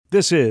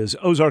This is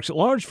Ozarks at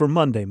Large for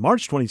Monday,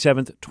 March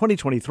 27th,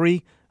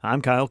 2023.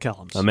 I'm Kyle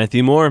Kellums. I'm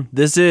Matthew Moore.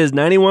 This is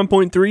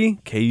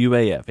 91.3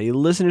 KUAF, a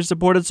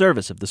listener-supported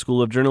service of the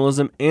School of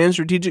Journalism and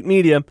Strategic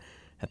Media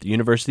at the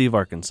University of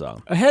Arkansas.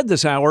 Ahead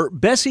this hour,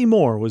 Bessie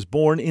Moore was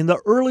born in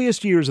the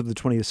earliest years of the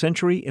 20th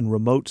century in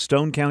remote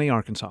Stone County,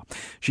 Arkansas.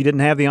 She didn't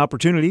have the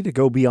opportunity to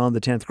go beyond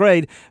the 10th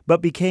grade,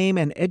 but became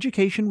an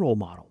education role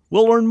model.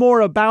 We'll learn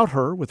more about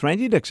her with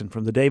Randy Dixon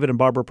from the David and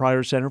Barbara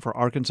Pryor Center for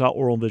Arkansas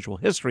Oral and Visual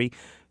History.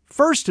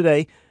 First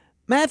today,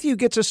 Matthew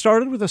gets us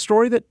started with a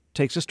story that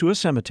takes us to a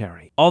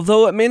cemetery.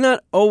 Although it may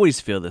not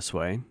always feel this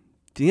way,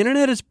 the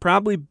internet has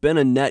probably been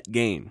a net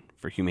gain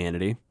for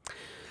humanity.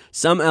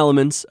 Some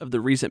elements of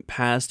the recent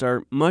past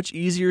are much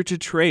easier to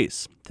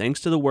trace thanks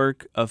to the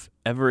work of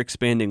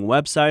ever-expanding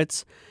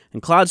websites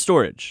and cloud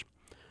storage.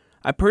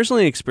 I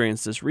personally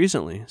experienced this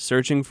recently,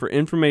 searching for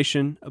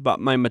information about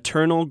my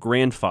maternal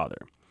grandfather.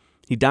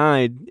 He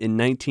died in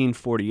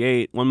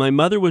 1948 when my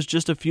mother was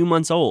just a few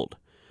months old.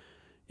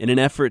 In an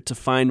effort to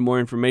find more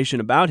information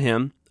about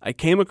him, I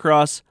came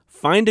across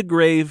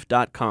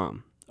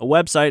FindAGrave.com, a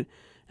website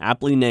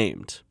aptly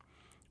named.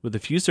 With a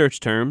few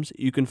search terms,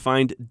 you can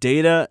find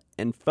data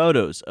and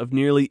photos of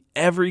nearly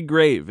every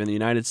grave in the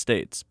United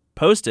States,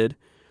 posted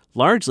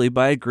largely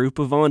by a group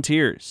of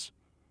volunteers.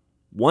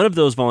 One of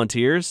those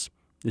volunteers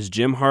is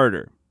Jim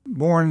Harter.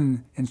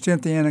 Born in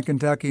Cynthiana,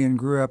 Kentucky, and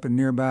grew up in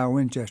nearby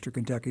Winchester,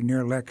 Kentucky,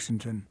 near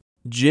Lexington.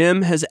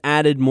 Jim has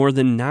added more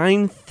than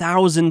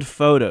 9,000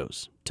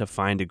 photos to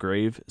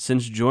FindAGrave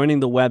since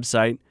joining the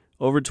website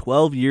over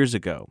 12 years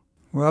ago.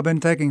 Well, I've been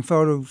taking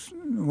photos,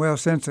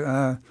 since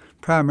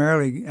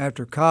primarily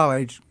after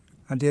college.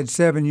 I did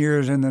 7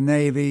 years in the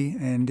Navy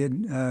and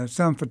did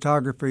some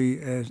photography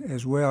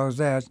as well as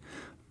that.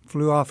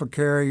 Flew off a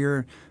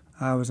carrier.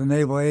 I was a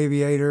naval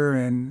aviator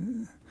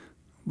and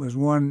was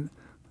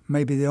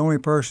maybe the only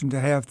person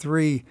to have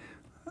 3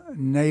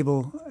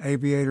 naval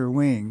aviator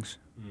wings.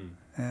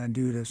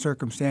 Due to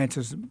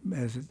circumstances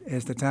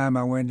as the time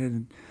I went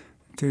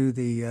into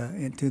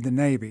the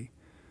Navy.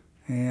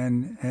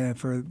 And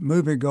for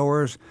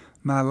moviegoers,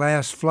 my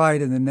last flight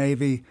in the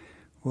Navy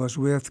was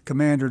with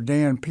Commander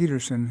Dan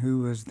Peterson, who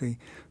was the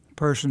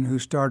person who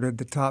started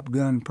the Top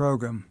Gun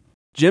program.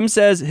 Jim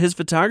says his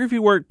photography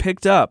work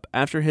picked up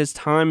after his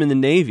time in the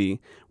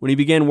Navy when he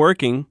began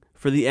working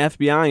for the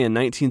FBI in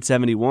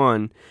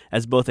 1971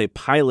 as both a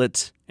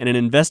pilot and an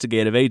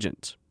investigative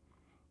agent.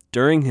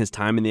 During his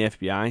time in the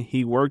FBI,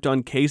 he worked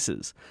on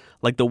cases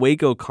like the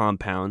Waco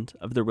compound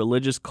of the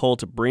religious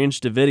cult Branch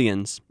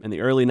Davidians in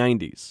the early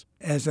 90s.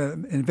 As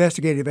an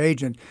investigative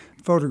agent,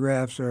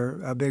 photographs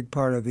are a big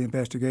part of the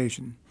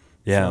investigation.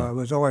 Yeah. So I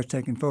was always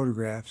taking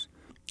photographs.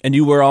 And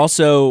you were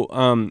also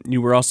in the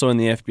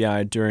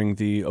FBI during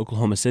the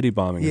Oklahoma City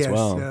bombing as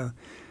well. Yes.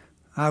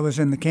 I was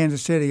in the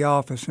Kansas City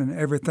office, and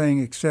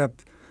everything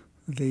except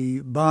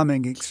the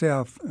bombing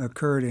itself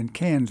occurred in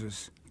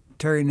Kansas.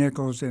 Terry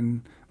Nichols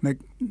and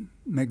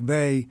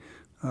McVeigh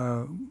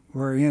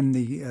were in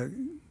the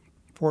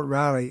Fort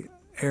Riley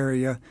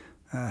area,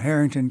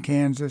 Harrington,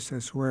 Kansas.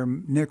 That's where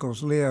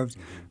Nichols lived.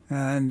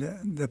 And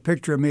the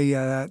picture of me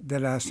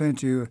that I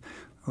sent you,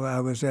 I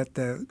was at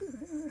the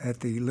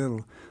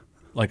little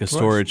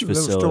storage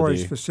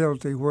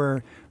facility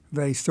where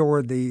they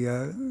stored the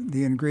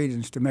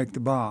ingredients to make the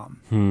bomb.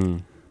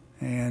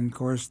 And of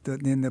course,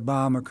 then the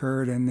bomb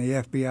occurred, and the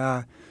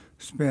FBI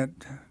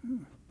spent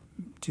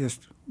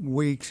just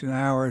weeks and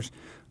hours.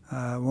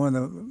 One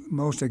of the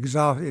most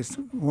exhaustive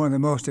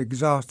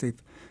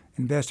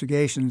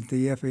investigations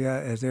the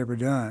FBI has ever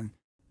done.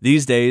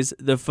 These days,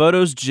 the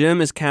photos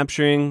Jim is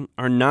capturing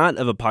are not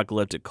of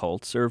apocalyptic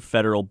cults or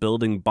federal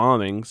building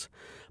bombings,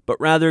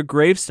 but rather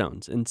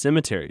gravestones in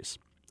cemeteries,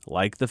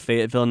 like the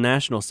Fayetteville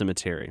National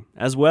Cemetery,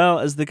 as well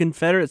as the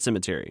Confederate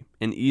Cemetery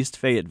in East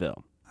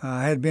Fayetteville.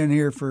 I had been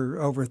here for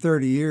over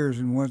 30 years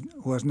and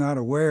was not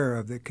aware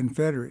of the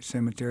Confederate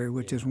Cemetery,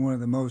 which is one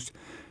of the most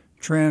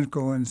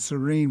tranquil and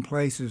serene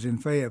places in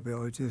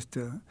Fayetteville. It's just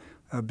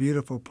a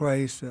beautiful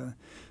place.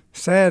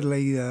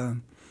 Sadly,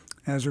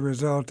 as a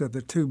result of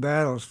the 2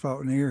 battles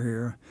fought near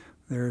here,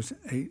 there's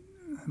the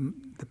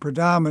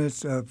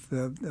predominance of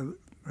the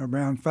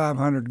around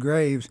 500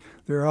 graves.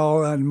 They're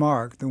all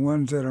unmarked. The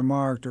ones that are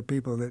marked are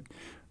people that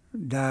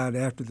died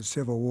after the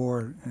Civil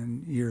War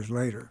and years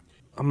later.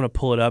 I'm going to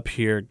pull it up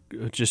here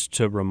just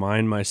to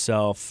remind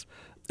myself.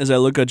 As I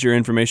look at your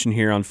information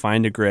here on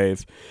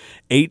FindAGrave,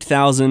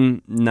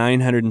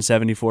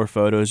 8,974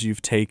 photos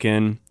you've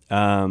taken.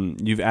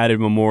 You've added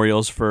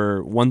memorials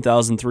for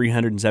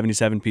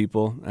 1,377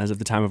 people as of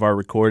the time of our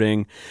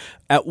recording.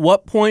 At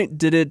what point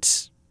did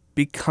it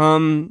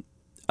become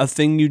a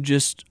thing you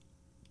just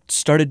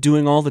started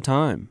doing all the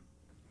time?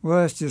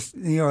 Well, it's just,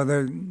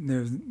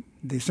 there's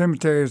the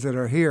cemeteries that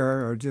are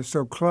here are just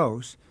so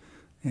close.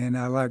 And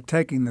I like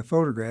taking the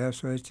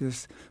photographs, so it's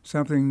just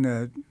something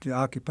to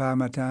occupy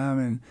my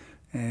time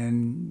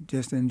and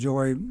just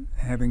enjoy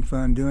having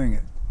fun doing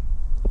it.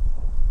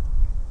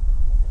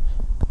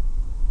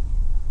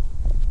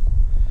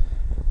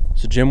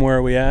 So, Jim, where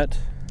are we at?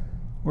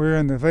 We're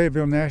in the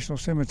Fayetteville National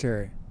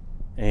Cemetery.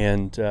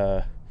 And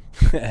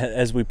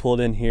As we pulled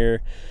in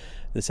here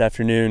this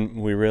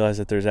afternoon, we realized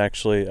that there's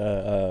actually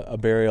a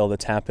burial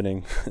that's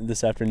happening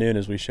this afternoon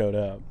as we showed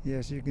up.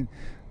 Yes, you can.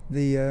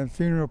 The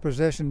funeral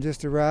procession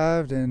just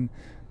arrived, and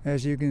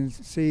as you can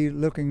see,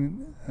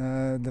 looking,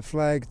 the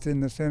flag in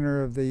the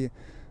center of the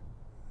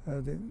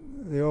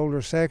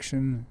older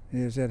section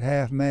is at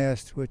half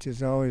mast, which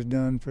is always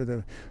done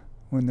for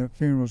when the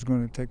funeral is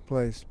going to take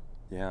place.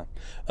 Yeah.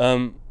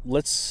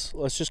 Let's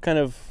just kind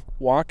of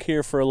walk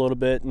here for a little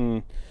bit,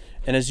 and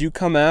as you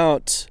come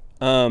out,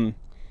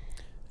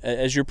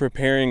 as you're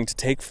preparing to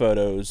take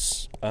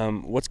photos,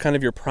 what's kind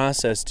of your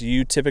process? Do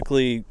you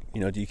typically,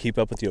 do you keep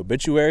up with the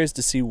obituaries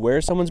to see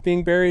where someone's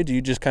being buried? Do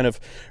you just kind of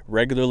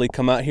regularly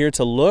come out here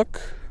to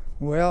look?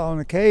 Well, on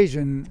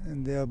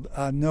occasion,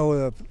 I know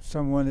of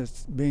someone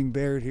that's being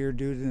buried here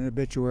due to an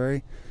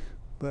obituary,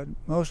 but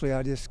mostly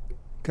I just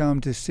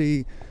come to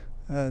see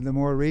the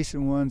more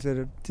recent ones that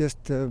have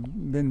just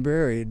been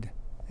buried.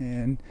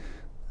 And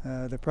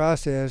the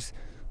process,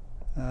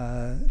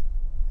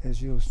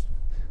 there's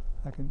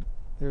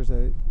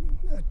a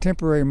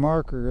temporary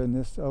marker in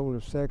this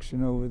older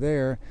section over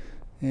there,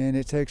 and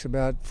it takes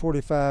about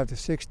 45 to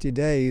 60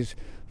 days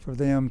for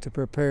them to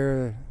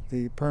prepare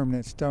the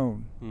permanent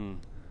stone.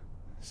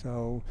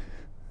 So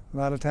a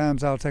lot of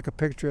times I'll take a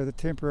picture of the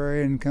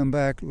temporary and come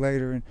back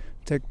later and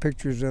take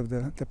pictures of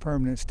the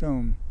permanent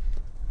stone.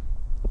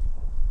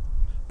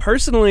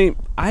 Personally,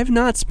 I've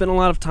not spent a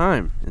lot of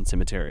time in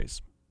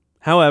cemeteries.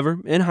 However,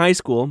 in high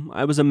school,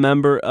 I was a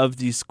member of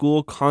the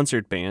school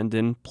concert band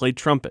and played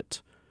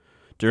trumpet.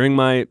 During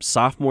my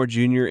sophomore,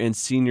 junior, and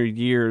senior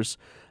years,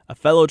 a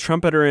fellow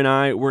trumpeter and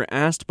I were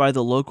asked by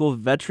the local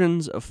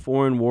Veterans of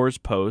Foreign Wars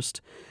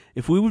post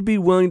if we would be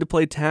willing to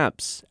play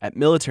taps at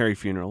military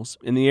funerals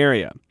in the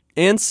area.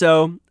 And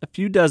so, a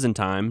few dozen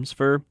times,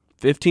 for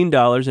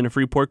 $15 and a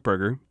free pork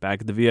burger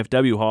back at the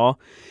VFW hall,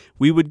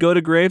 we would go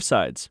to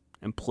gravesides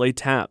and play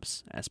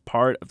taps as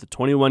part of the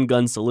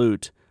 21-gun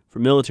salute for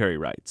military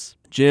rites.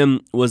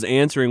 Jim was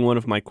answering one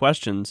of my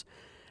questions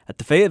at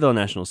the Fayetteville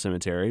National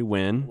Cemetery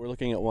when... We're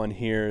looking at one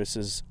here. This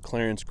is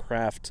Clarence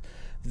Craft.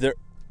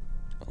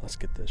 Let's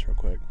get this real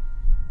quick.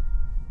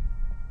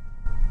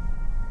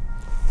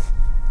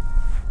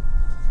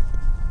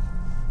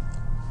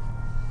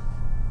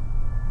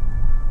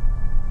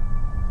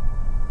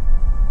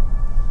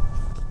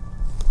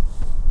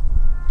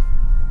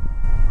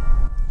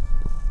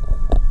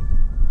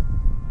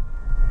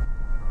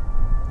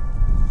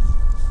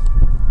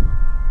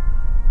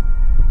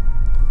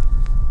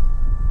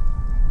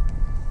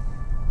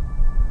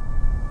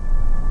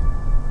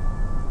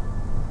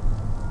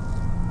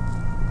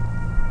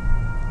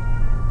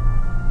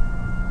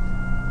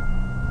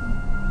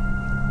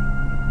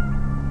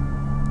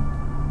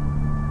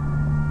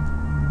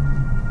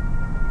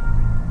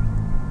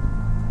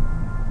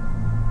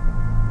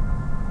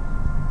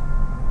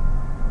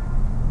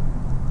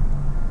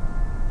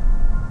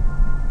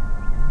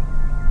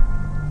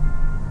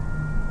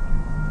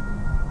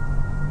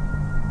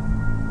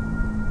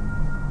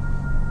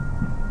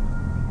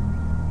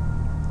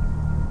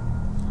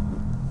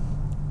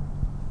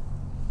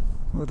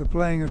 With the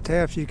playing of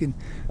taps, you can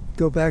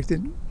go back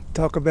to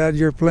talk about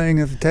your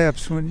playing of the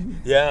taps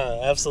when. Yeah,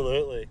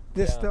 absolutely.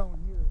 This stone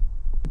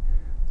here.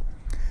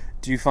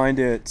 Do you find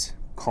it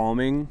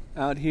calming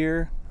out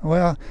here?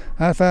 Well,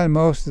 I find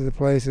most of the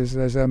places,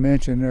 as I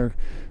mentioned, are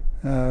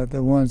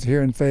the ones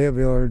here in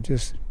Fayetteville are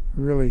just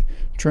really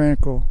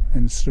tranquil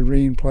and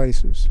serene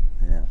places.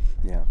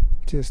 Yeah.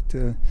 Just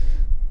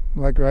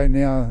like right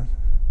now,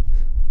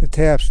 the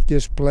taps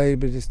just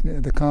played, but just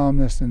the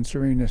calmness and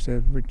sereneness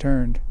have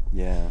returned.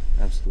 Yeah,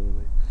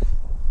 absolutely.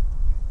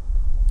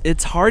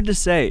 It's hard to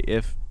say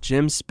if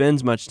Jim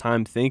spends much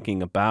time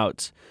thinking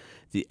about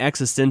the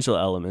existential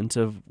element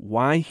of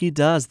why he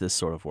does this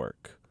sort of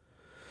work.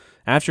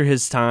 After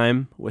his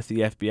time with the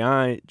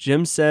FBI,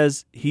 Jim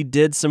says he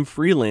did some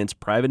freelance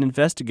private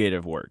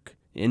investigative work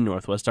in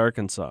Northwest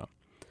Arkansas.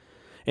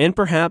 And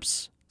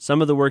perhaps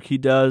some of the work he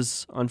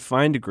does on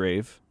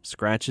FindAGrave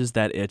scratches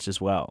that itch as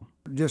well.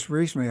 Just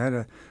recently I had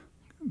a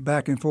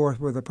back and forth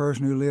with a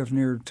person who lives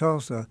near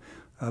Tulsa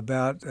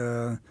about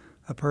a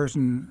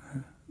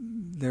person.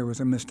 There was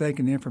a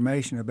mistaken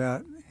information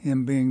about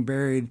him being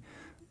buried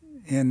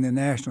in the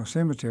National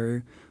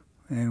Cemetery,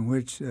 in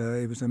which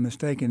it was a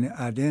mistaken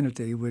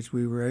identity, which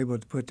we were able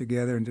to put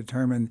together and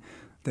determine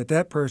that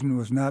that person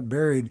was not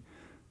buried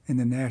in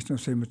the National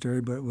Cemetery,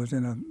 but was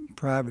in a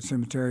private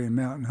cemetery in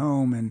Mountain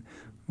Home, and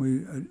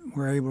we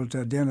were able to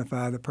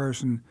identify the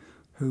person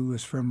who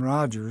was from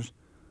Rogers,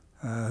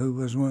 who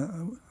was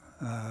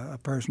a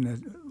person that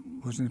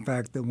was in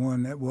fact the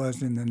one that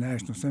was in the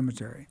National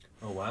Cemetery.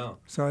 Oh, wow.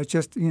 So it's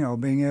just,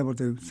 being able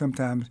to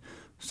sometimes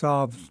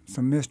solve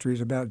some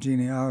mysteries about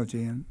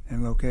genealogy and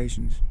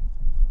locations.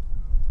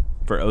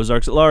 For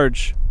Ozarks at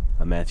Large,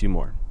 I'm Matthew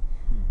Moore.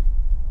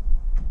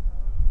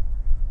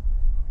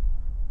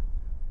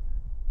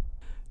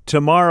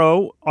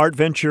 Tomorrow, Art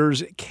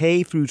Venture's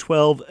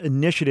K-12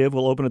 initiative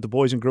will open at the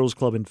Boys and Girls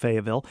Club in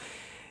Fayetteville.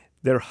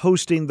 They're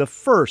hosting the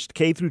first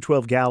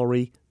K-12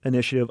 gallery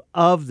initiative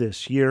of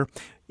this year.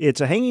 It's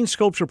a hanging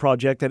sculpture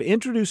project that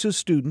introduces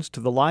students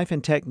to the life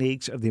and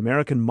techniques of the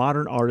American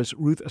modern artist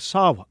Ruth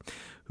Asawa,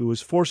 who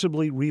was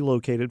forcibly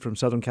relocated from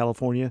Southern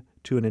California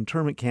to an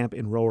internment camp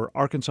in Rower,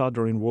 Arkansas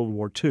during World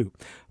War II.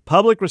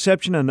 Public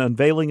reception and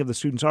unveiling of the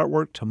students'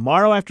 artwork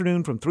tomorrow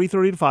afternoon from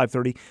 3:30 to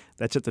 5:30.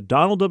 That's at the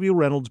Donald W.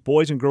 Reynolds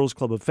Boys and Girls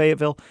Club of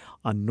Fayetteville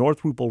on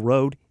North Rupel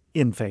Road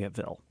in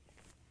Fayetteville.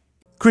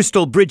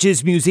 Crystal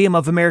Bridges Museum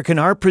of American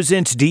Art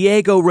presents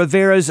Diego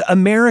Rivera's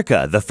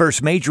America, the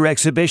first major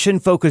exhibition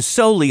focused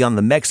solely on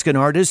the Mexican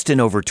artist in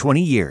over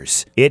 20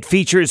 years. It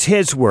features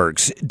his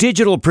works,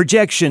 digital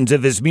projections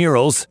of his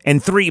murals,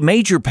 and 3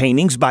 major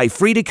paintings by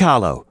Frida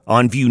Kahlo.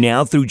 On view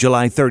now through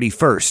July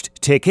 31st.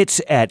 Tickets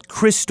at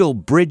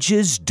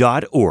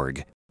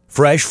crystalbridges.org.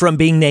 Fresh from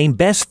being named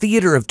Best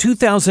Theater of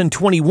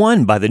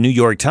 2021 by the New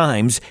York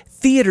Times,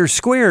 Theater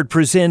Squared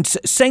presents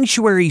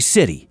Sanctuary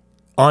City.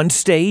 On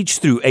stage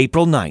through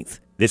April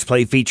 9th. This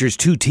play features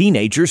 2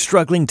 teenagers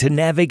struggling to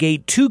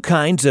navigate 2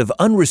 kinds of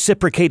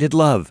unreciprocated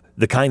love,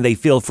 the kind they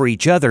feel for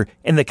each other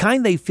and the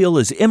kind they feel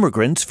as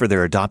immigrants for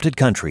their adopted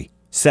country.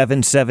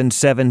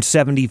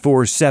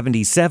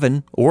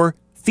 777-7477 or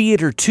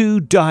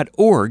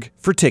theater2.org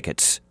for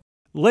tickets.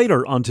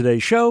 Later on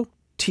today's show,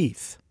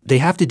 teeth. They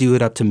have to do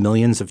it up to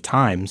millions of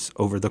times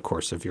over the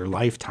course of your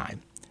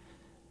lifetime.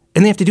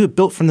 And they have to do it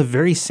built from the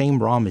very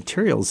same raw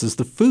materials as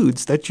the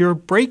foods that you're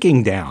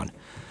breaking down.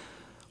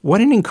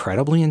 What an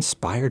incredibly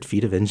inspired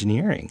feat of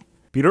engineering.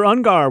 Peter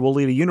Ungar will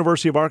lead a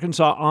University of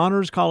Arkansas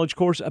honors college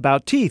course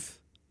about teeth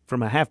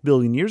from a 500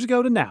 million years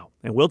ago to now,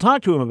 and we'll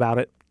talk to him about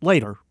it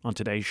later on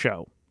today's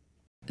show.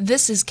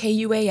 This is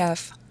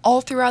KUAF.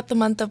 All throughout the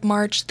month of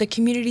March, the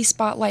Community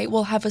Spotlight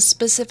will have a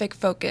specific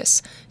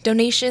focus: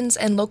 donations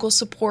and local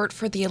support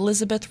for the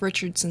Elizabeth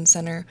Richardson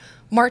Center.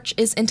 March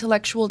is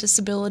Intellectual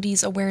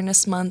Disabilities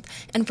Awareness Month,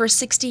 and for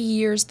 60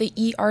 years, the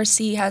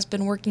ERC has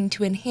been working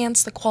to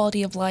enhance the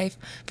quality of life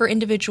for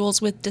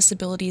individuals with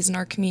disabilities in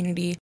our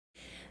community.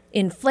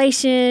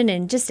 Inflation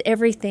and just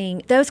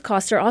everything, those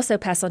costs are also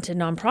passed on to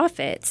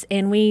nonprofits,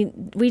 and we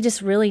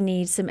just really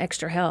need some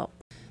extra help.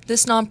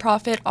 This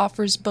nonprofit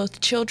offers both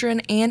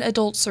children and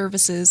adult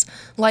services,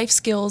 life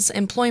skills,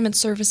 employment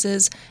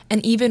services,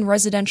 and even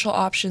residential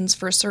options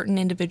for certain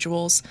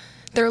individuals.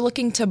 They're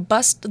looking to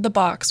bust the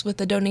box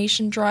with a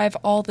donation drive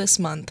all this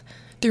month.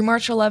 Through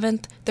March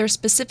 11th, they're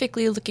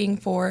specifically looking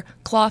for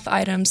cloth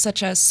items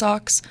such as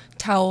socks,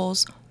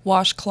 towels,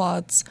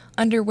 washcloths,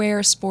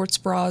 underwear, sports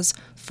bras,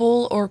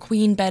 full or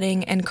queen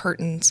bedding, and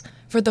curtains.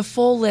 For the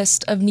full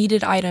list of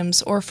needed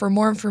items or for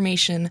more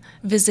information,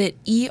 visit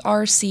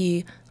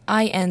ercinc.org.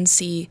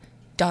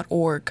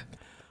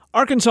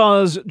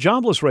 Arkansas's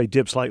jobless rate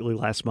dipped slightly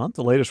last month.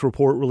 The latest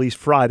report released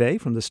Friday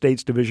from the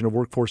state's Division of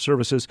Workforce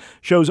Services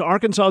shows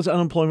Arkansas's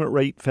unemployment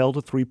rate fell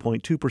to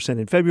 3.2%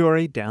 in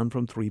February, down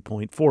from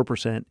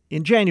 3.4%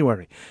 in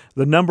January.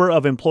 The number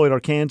of employed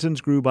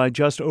Arkansans grew by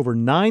just over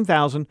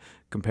 9,000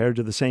 compared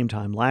to the same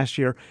time last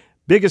year.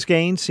 Biggest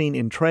gains seen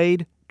in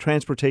trade,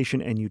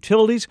 transportation, and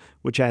utilities,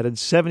 which added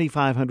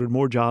 7,500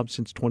 more jobs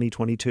since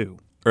 2022.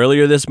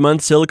 Earlier this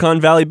month, Silicon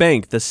Valley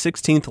Bank, the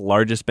 16th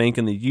largest bank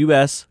in the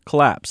U.S.,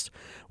 collapsed.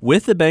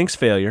 With the bank's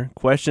failure,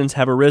 questions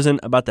have arisen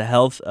about the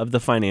health of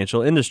the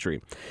financial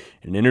industry.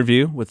 In an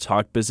interview with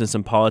Talk Business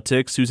and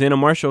Politics, Susanna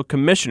Marshall,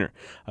 commissioner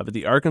of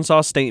the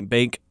Arkansas State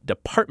Bank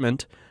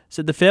Department,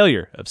 said the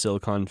failure of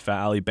Silicon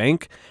Valley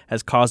Bank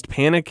has caused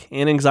panic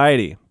and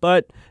anxiety.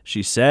 But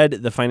she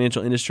said the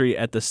financial industry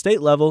at the state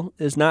level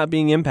is not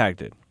being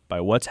impacted by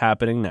what's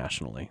happening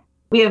nationally.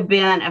 We have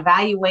been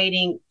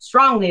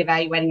strongly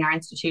evaluating our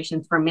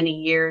institutions for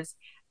many years.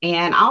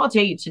 And I will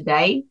tell you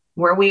today,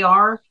 where we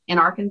are in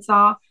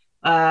Arkansas,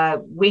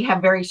 we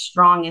have very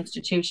strong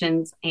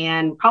institutions,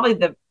 and probably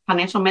the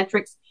financial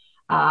metrics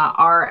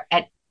are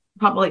at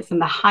probably some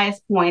of the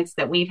highest points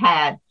that we've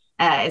had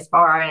as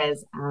far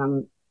as,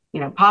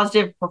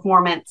 positive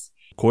performance.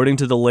 According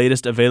to the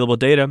latest available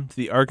data,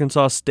 the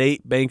Arkansas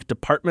State Bank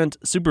Department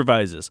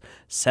supervises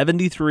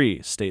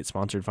 73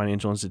 state-sponsored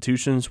financial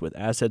institutions with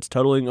assets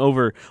totaling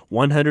over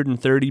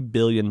 $130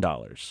 billion.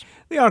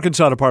 The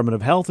Arkansas Department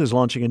of Health is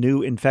launching a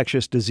new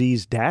infectious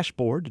disease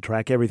dashboard to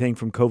track everything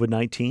from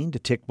COVID-19 to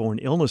tick-borne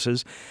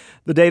illnesses.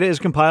 The data is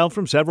compiled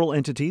from several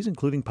entities,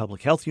 including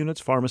public health units,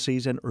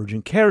 pharmacies, and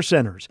urgent care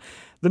centers.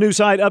 The new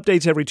site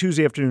updates every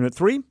Tuesday afternoon at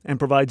 3 and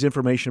provides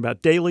information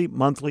about daily,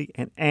 monthly,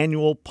 and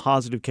annual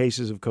positive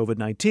cases of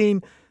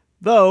COVID-19,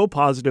 though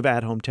positive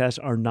at-home tests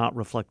are not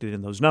reflected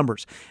in those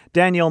numbers.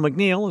 Danielle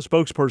McNeil, a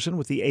spokesperson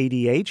with the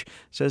ADH,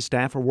 says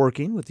staff are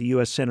working with the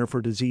U.S. Center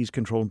for Disease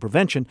Control and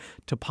Prevention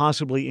to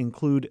possibly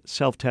include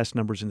self-test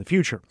numbers in the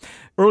future.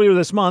 Earlier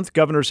this month,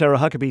 Governor Sarah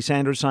Huckabee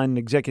Sanders signed an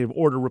executive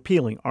order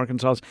repealing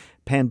Arkansas's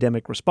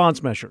pandemic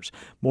response measures.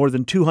 More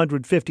than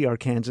 250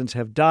 Arkansans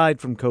have died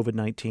from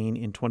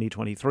COVID-19 in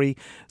 2023.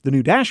 The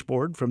new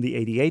dashboard from the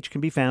ADH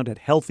can be found at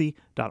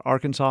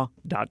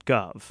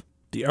healthy.arkansas.gov.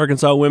 The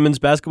Arkansas women's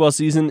basketball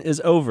season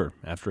is over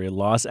after a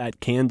loss at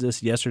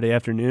Kansas yesterday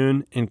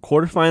afternoon in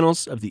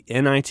quarterfinals of the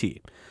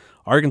NIT.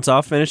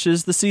 Arkansas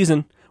finishes the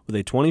season with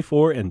a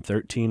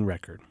 24-13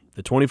 record. The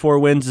The 24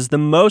 wins is the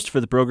most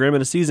for the program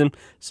in a season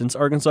since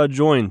Arkansas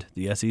joined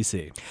the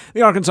SEC.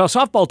 The Arkansas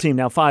softball team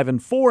now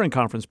 5-4 in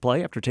conference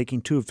play after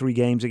taking 2 of 3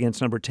 games against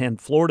number 10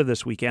 Florida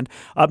this weekend.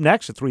 Up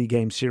next, a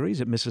 3-game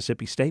series at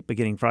Mississippi State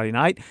beginning Friday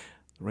night.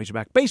 The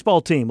Razorback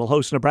baseball team will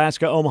host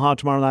Nebraska Omaha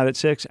tomorrow night at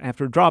 6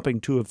 after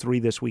dropping 2 of 3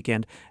 this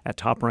weekend at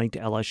top-ranked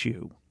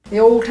LSU. The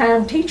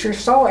old-time teachers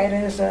saw it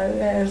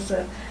as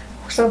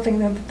something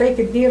that they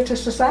could give to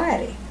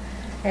society.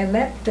 And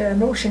that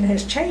notion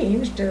has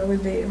changed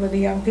with the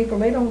young people.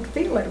 They don't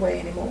feel that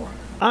way anymore.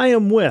 I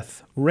am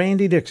with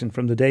Randy Dixon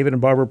from the David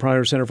and Barbara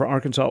Pryor Center for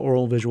Arkansas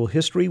Oral and Visual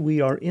History. We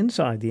are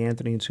inside the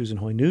Anthony and Susan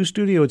Hoy News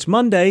Studio. It's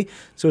Monday,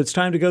 so it's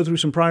time to go through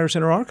some Pryor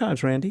Center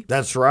archives, Randy.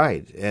 That's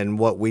right. And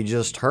what we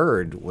just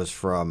heard was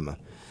from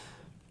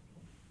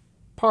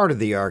part of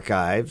the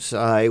archives.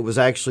 It was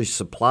actually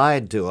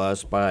supplied to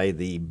us by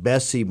the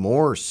Bessie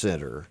Moore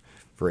Center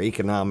for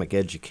Economic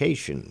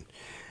Education.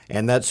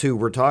 And that's who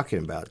we're talking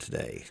about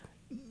today.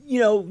 You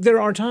know,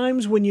 there are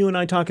times when you and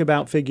I talk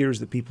about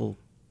figures that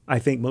I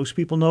think most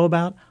people know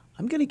about.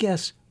 I'm going to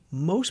guess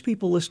most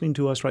people listening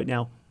to us right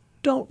now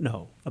don't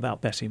know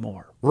about Bessie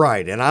Moore.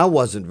 Right, and I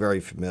wasn't very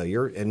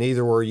familiar, and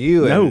neither were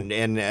you. No.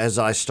 And as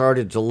I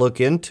started to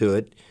look into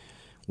it,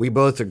 we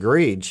both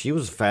agreed she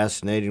was a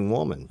fascinating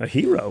woman. A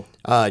hero.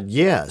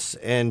 Yes,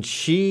 and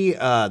she,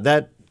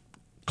 that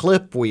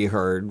clip we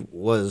heard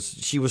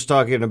she was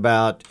talking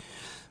about,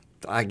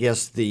 I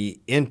guess, the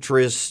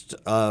interest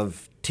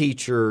of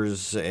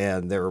teachers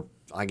and their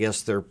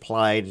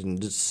plight and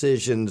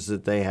decisions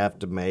that they have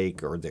to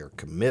make, or their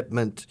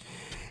commitment.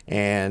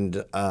 And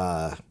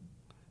that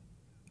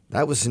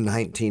was in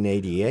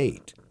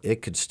 1988.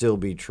 It could still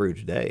be true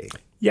today.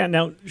 Yeah,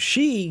 now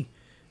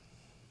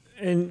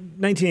in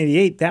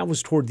 1988, that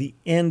was toward the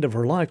end of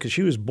her life because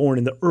she was born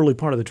in the early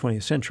part of the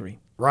 20th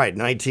century. Right,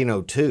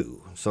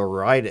 1902. So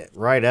right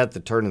at the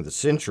turn of the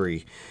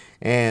century.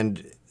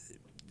 And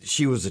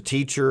she was a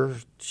teacher.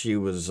 She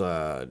was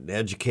an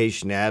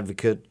education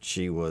advocate.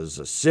 She was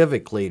a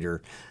civic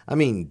leader. I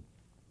mean,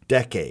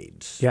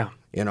 decades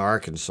in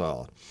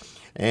Arkansas.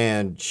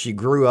 And she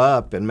grew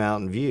up in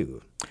Mountain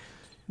View.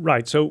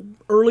 Right. So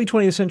early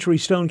 20th century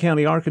Stone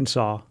County,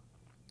 Arkansas,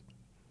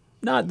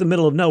 not the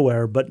middle of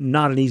nowhere, but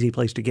not an easy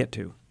place to get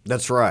to.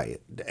 That's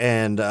right.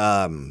 And,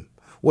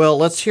 well,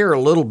 let's hear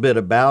a little bit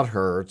about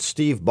her.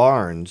 Steve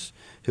Barnes,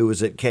 who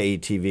was at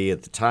KETV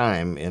at the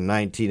time in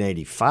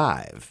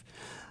 1985,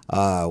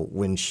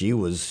 when she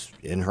was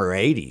in her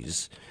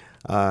 80s,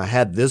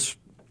 had this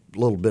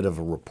little bit of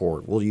a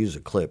report. We'll use a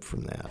clip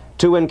from that.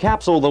 To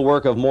encapsulate the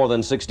work of more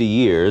than 60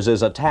 years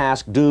is a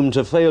task doomed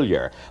to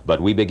failure,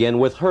 but we begin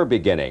with her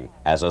beginning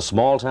as a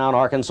small-town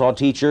Arkansas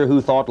teacher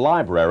who thought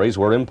libraries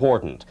were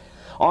important.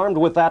 Armed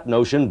with that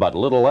notion but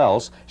little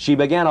else, she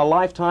began a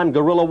lifetime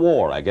guerrilla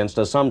war against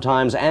a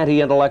sometimes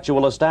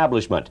anti-intellectual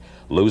establishment,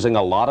 losing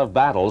a lot of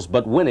battles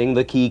but winning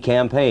the key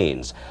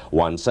campaigns.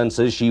 One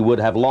senses she would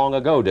have long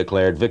ago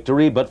declared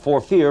victory, but for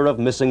fear of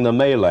missing the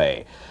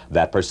melee.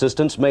 That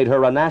persistence made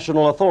her a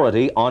national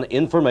authority on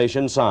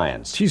information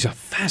science. She's a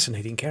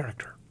fascinating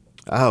character.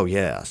 Oh,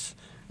 yes.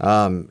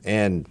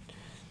 And,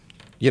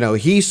 you know,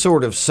 he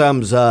sort of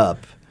sums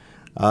up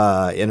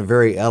in a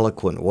very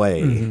eloquent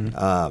way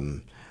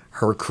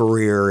her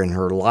career and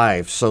her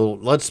life. So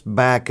let's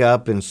back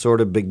up and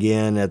sort of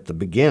begin at the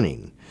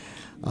beginning.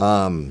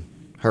 Her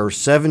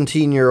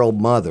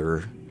 17-year-old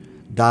mother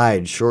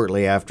died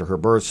shortly after her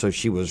birth, so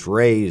she was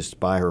raised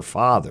by her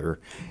father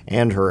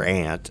and her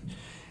aunt.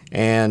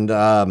 And,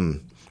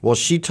 well,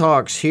 she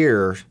talks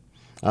here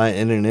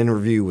in an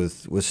interview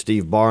with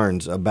Steve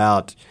Barnes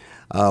about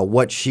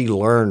what she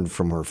learned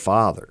from her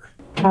father.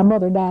 My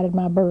mother died at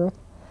my birth,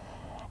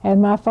 and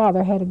my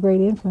father had a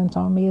great influence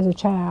on me as a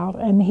child.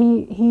 And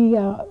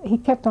he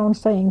kept on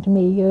saying to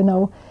me, you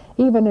know,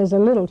 even as a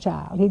little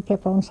child, he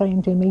kept on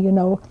saying to me, you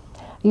know,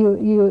 you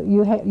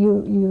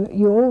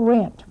owe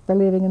rent for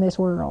living in this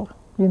world,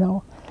 you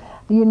know.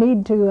 You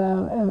need to,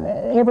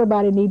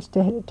 everybody needs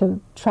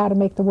to try to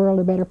make the world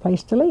a better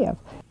place to live.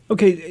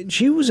 Okay,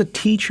 she was a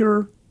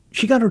teacher.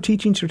 She got her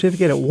teaching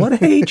certificate at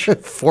what age?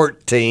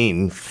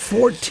 14.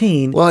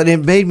 14. Well, and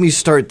it made me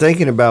start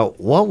thinking about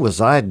what was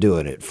I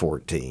doing at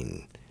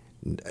 14?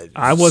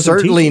 I wasn't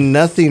certainly teaching.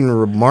 Nothing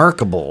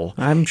remarkable.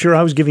 I'm sure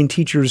I was giving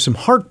teachers some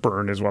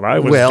heartburn is what I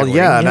was well, doing.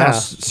 Yeah, and I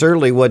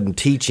certainly wasn't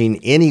teaching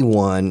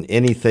anyone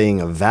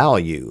anything of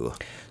value.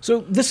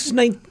 So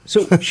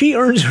so she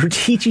earns her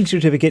teaching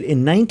certificate in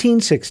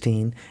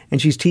 1916,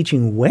 and she's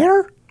teaching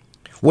where?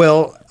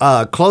 Well,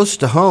 close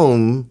to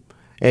home,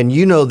 and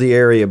you know the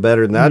area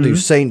better than I do,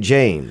 St.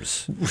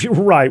 James.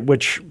 Right,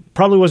 which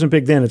probably wasn't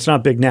big then. It's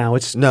not big now.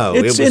 It's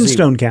in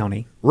Stone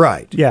County.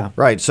 Right. Yeah.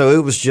 Right. So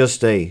it was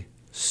just a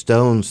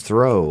stone's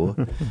throw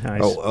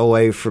Nice.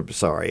 away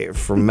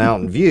from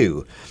Mountain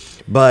View.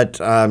 But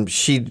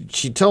she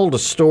told a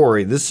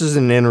story. This is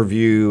an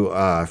interview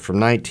from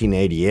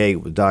 1988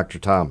 with Dr.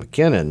 Tom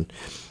McKinnon,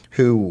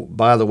 who,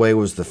 by the way,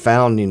 was the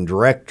founding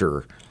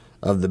director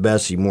of the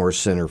Bessie Moore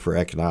Center for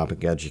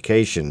Economic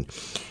Education.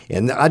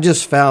 And I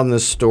just found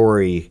this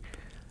story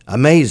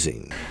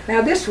amazing.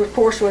 Now this, of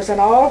course, was an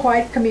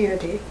all-white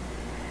community.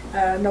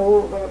 And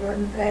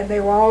they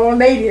were all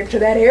native to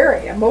that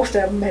area. Most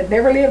of them had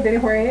never lived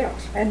anywhere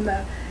else. And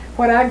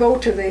when I go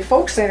to the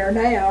folk center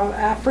now,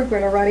 I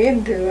frequently run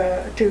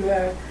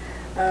into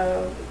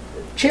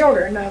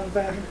children of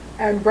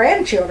and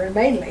grandchildren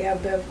mainly.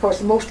 Of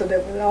course, most of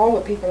all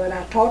the people that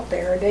I taught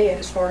there are dead,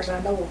 as far as I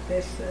know.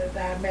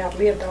 I've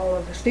outlived all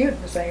of the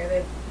students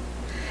there.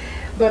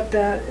 But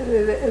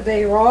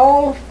they were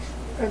all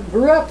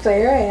grew up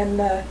there,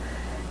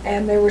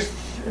 and there was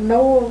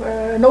no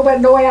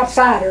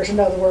outsiders. In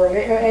other words,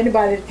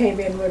 anybody that came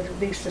in would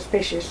be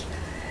suspicious.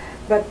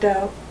 But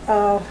the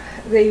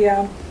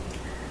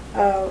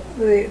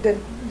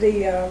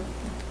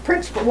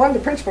principal, one of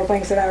the principal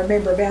things that I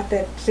remember about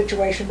that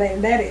situation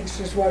in that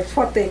instance was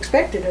what they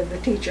expected of the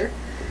teacher,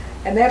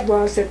 and that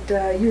was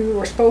that you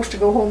were supposed to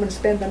go home and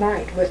spend the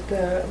night with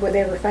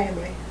every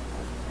family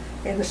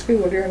in the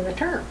school during the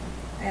term,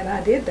 and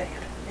I did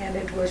that, and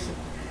it was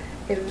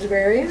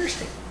very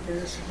interesting. It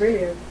was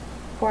really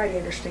quite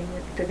interesting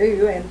to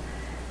do,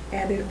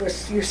 and it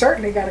was, you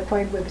certainly got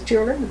acquainted with the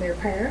children and their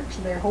parents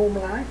and their home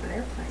life and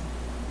everything.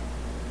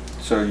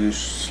 So you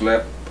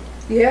slept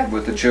Yeah,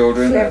 with the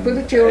children? Slept with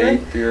the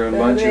children. Ate your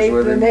lunches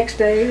with them? The next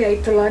day,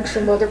 ate the lunch.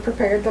 The mother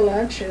prepared the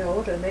lunch,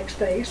 the next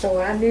day. So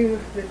I knew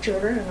the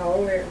children and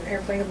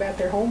everything about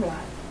their home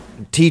life.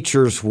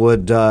 Teachers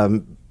would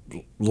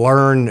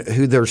learn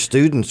who their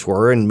students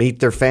were and meet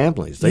their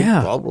families.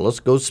 Well, let's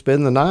go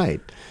spend the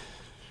night,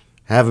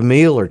 have a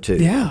meal or two.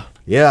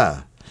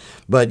 Yeah.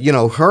 But,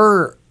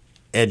 her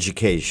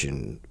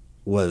education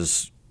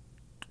was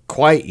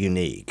quite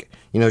unique.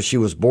 She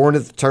was born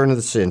at the turn of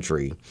the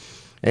century,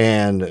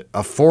 and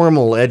a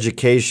formal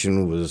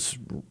education was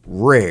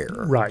rare.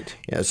 Right.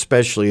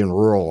 Especially in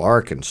rural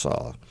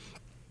Arkansas.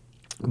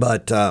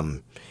 But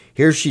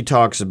here she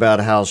talks about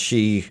how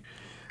she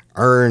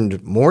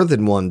earned more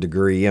than one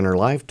degree in her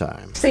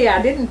lifetime. See,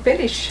 I didn't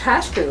finish high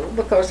school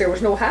because there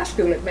was no high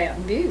school at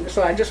Mountain View,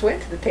 so I just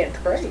went to the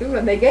 10th grade.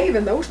 And they gave,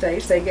 in those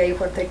days,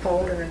 what they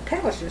called an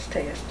intelligence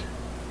test,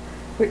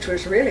 which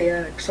was really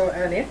an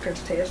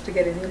entrance test to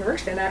get in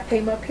university. And I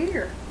came up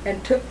here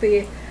and took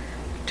the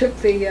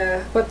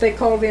what they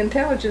called the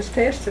intelligence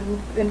test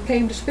and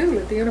came to school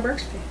at the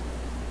university.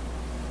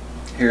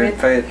 Here in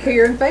Fayetteville?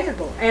 Here in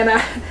Fayetteville. And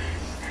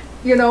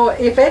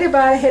if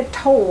anybody had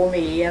told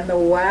me in the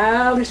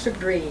wildest of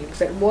dreams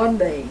that one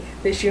day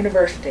this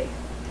university,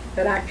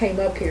 that I came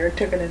up here and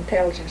took an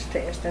intelligence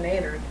test and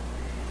entered,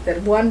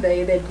 that one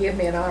day they'd give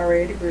me an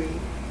honorary degree,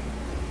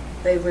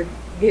 they would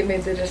give me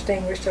the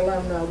Distinguished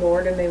Alumni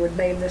Award, and they would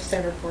name this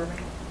center for me.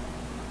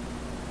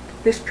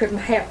 This couldn't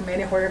happen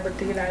anywhere but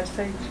the United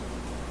States.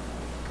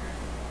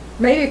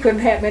 Maybe it couldn't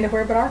happen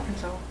anywhere but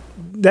Arkansas.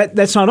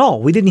 That's not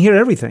all. We didn't hear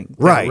everything.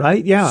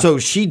 Right? Yeah. So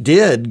she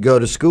did go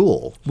to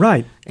school.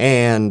 Right.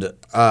 And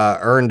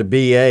earned a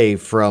BA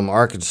from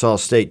Arkansas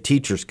State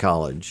Teachers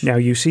College. Now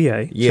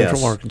UCA, yes.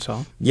 Central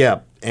Arkansas.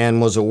 Yep. And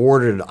was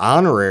awarded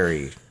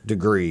honorary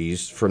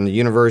degrees from the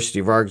University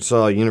of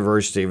Arkansas,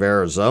 University of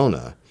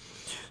Arizona.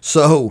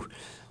 So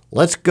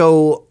let's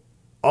go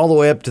all the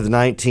way up to the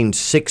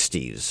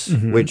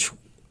 1960s, which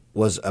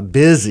was a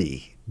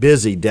busy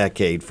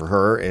decade for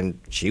her, and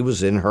she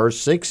was in her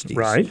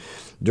 60s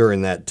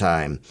during that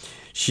time.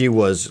 She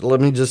was,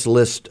 let me just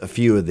list a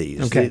few of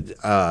these. Okay.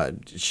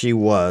 She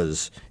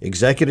was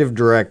executive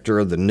director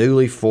of the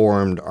newly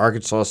formed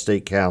Arkansas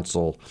State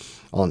Council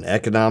on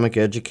Economic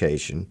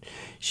Education.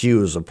 She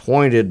was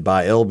appointed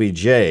by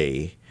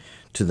LBJ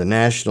to the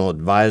National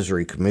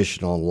Advisory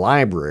Commission on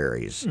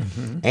Libraries,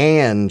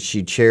 and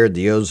she chaired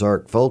the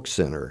Ozark Folk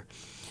Center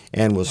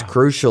and was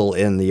crucial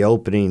in the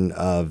opening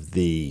of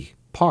the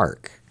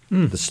park,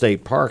 the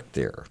state park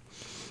there.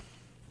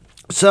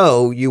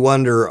 So you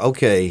wonder,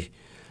 okay,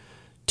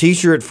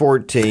 teacher at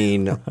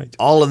 14,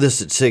 all of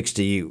this at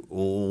 60,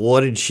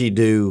 what did she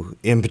do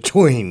in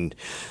between?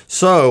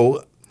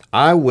 So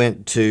I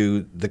went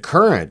to the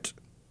current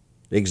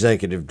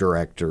executive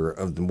director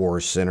of the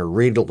Morris Center,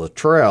 Rita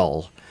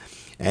Luttrell,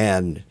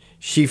 and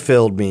she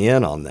filled me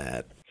in on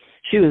that.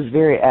 She was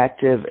very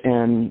active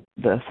in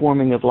the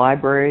forming of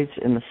libraries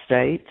in the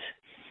state.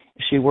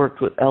 She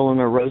worked with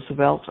Eleanor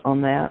Roosevelt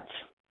on that.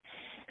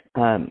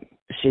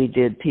 She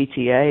did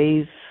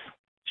PTAs.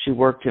 She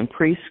worked in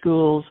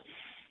preschools.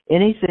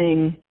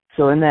 Anything.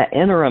 So in that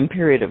interim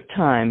period of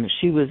time,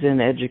 she was in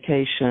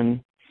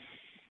education,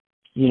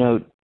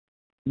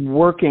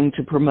 working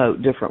to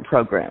promote different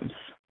programs.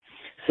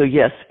 So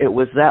yes, it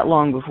was that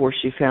long before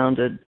she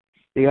founded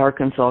the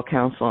Arkansas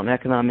Council on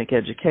Economic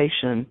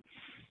Education,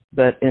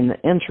 but in the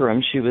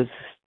interim, she was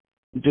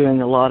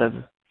doing a lot of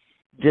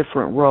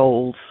different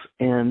roles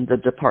in the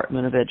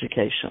Department of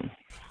Education.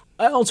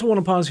 I also want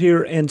to pause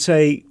here and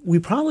say we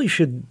probably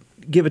should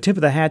give a tip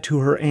of the hat to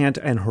her aunt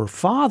and her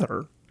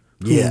father,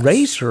 who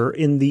raised her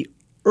in the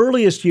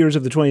earliest years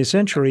of the 20th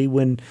century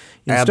when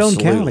in Stone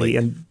County.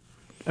 And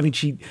I mean,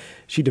 she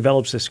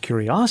develops this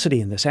curiosity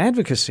and this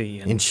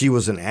advocacy. And she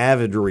was an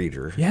avid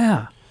reader.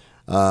 Yeah.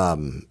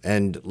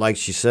 And like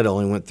she said,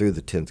 only went through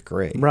the 10th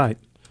grade. Right.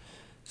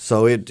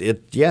 So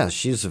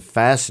she's a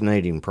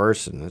fascinating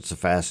person. It's a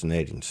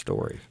fascinating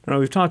story. Now,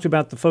 we've talked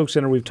about the Folk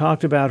Center. We've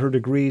talked about her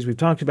degrees. We've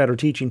talked about her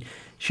teaching.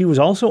 She was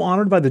also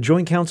honored by the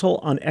Joint Council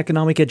on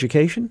Economic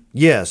Education.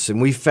 Yes, and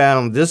we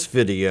found this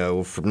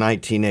video from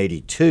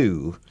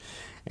 1982,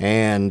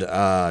 and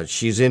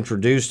she's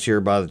introduced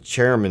here by the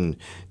chairman,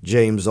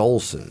 James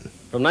Olson.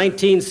 From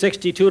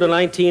 1962 to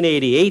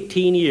 1980,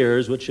 18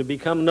 years, which have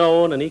become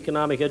known in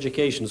economic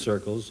education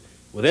circles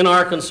within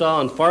Arkansas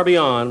and far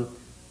beyond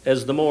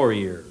as the Moore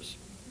years.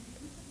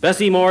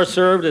 Bessie Moore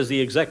served as the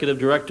executive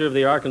director of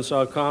the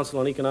Arkansas Council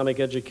on Economic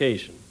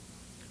Education.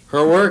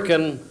 Her work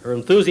and her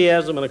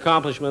enthusiasm and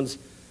accomplishments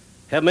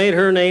have made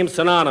her name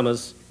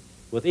synonymous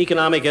with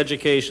economic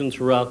education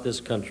throughout this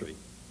country.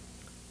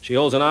 She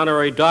holds an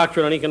honorary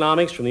doctorate in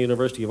economics from the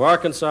University of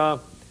Arkansas,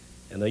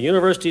 and the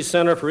University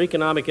Center for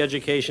Economic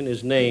Education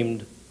is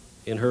named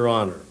in her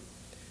honor.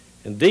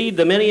 Indeed,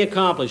 the many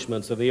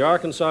accomplishments of the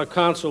Arkansas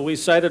Council we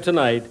cited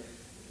tonight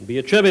can be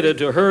attributed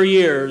to her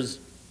years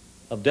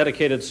of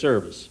dedicated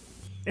service.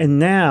 And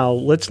now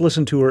let's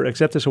listen to her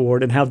accept this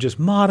award and how just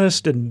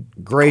modest and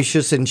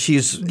gracious, and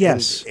she's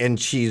yes, and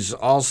she's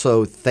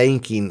also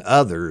thanking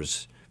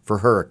others for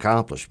her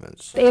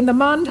accomplishments. In the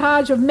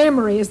montage of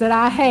memories that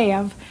I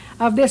have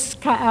of this,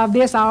 I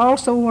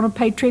also want to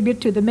pay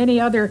tribute to the many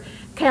other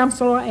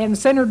council and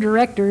center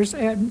directors,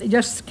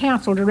 just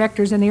council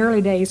directors in the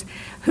early days,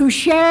 who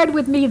shared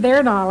with me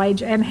their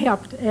knowledge and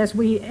helped as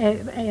we,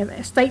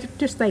 state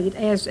to state,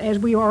 as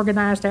we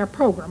organized our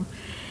program.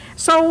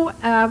 So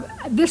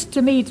this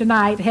to me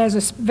tonight has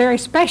a very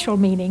special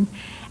meaning,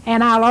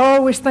 and I'll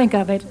always think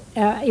of it.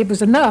 It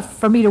was enough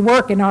for me to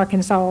work in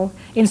Arkansas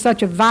in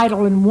such a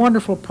vital and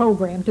wonderful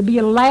program. To be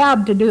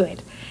allowed to do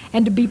it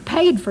and to be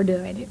paid for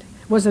doing it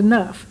was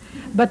enough.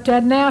 But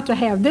now to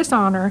have this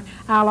honor,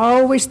 I'll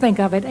always think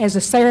of it as a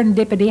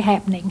serendipity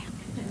happening.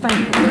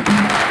 Thank you.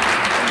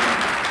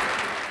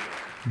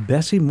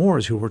 Bessie Moore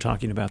is who we're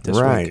talking about this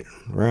week.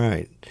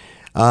 Right.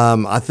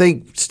 I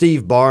think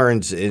Steve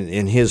Barnes,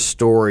 in his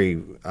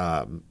story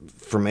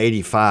from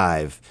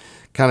 '85,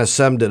 kind of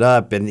summed it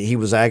up, and he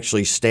was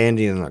actually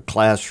standing in a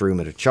classroom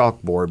at a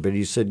chalkboard, but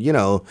he said,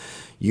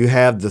 you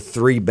have the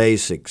three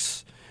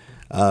basics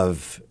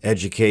of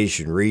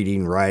education: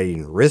 reading,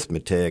 writing,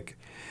 arithmetic.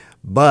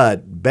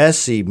 But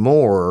Bessie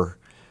Moore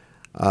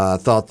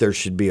thought there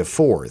should be a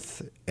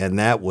fourth, and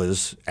that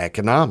was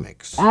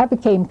economics. I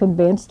became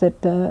convinced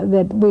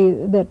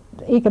that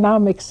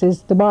economics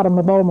is the bottom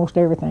of almost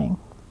everything,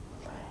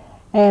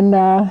 and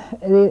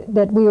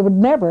that we would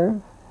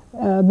never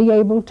be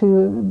able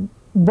to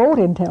vote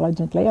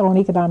intelligently on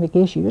economic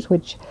issues,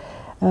 which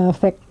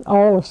affect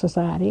all of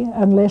society,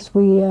 unless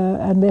we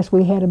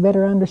had a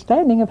better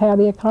understanding of how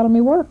the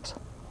economy works.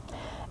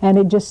 And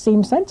it just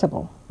seemed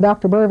sensible.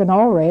 Dr. Mervyn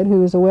Allred,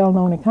 who is a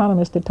well-known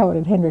economist that taught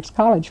at Hendrix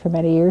College for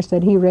many years,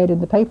 said he read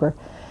in the paper,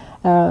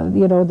 that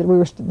we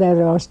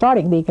were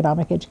starting the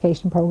economic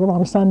education program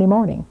on a Sunday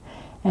morning,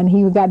 and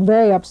he got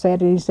very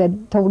upset. And he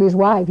told his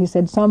wife, he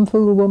said, "Some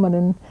fool woman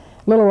in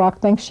Little Rock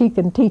thinks she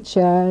can teach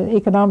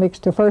economics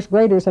to first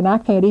graders, and I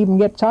can't even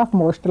get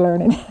sophomores to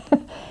learn it."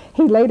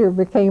 He later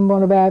became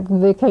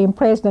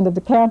president of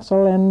the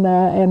council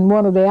and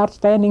one of the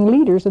outstanding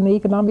leaders in the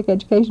economic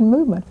education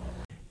movement.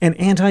 And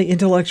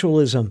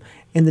anti-intellectualism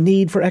and the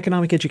need for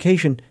economic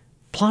education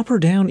plop her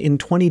down in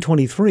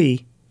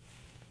 2023,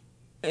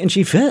 and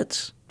she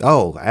fits.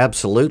 Oh,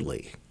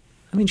 absolutely.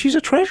 I mean, she's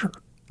a treasure.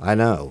 I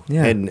know.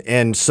 Yeah.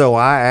 And so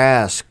I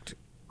asked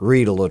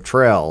Rita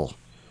Luttrell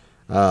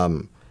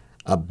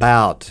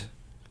about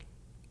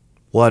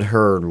what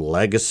her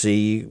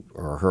legacy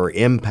or her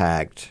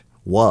impact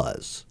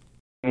was.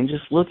 And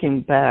just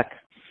looking back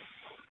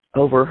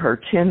over her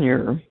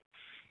tenure,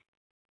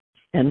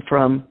 and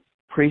from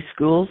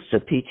preschools to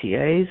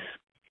PTAs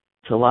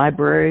to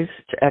libraries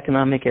to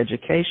economic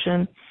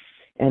education,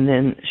 and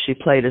then she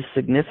played a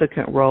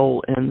significant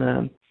role in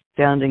the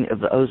founding of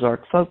the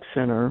Ozark Folk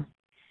Center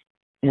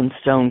in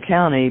Stone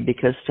County,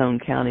 because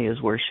Stone County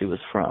is where she was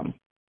from.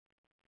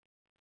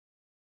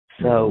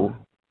 So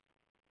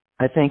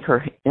I think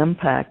her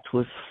impact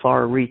was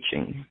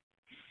far-reaching.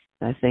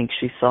 I think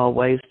she saw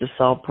ways to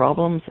solve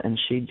problems, and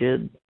she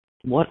did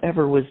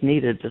whatever was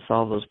needed to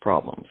solve those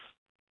problems.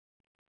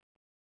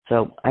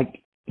 So I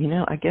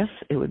guess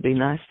it would be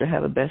nice to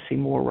have a Bessie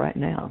Moore right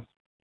now.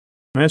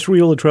 That's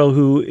Rita Luttrell,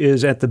 who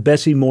is at the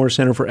Bessie Moore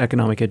Center for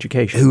Economic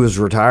Education. Who is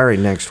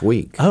retiring next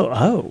week.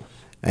 Oh.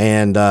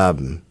 And,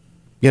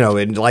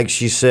 and like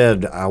she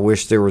said, I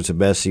wish there was a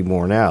Bessie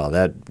Moore now.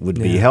 That would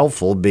be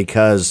helpful,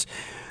 because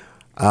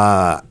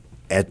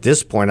at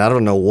this point, I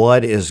don't know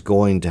what is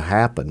going to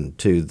happen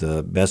to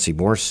the Bessie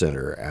Moore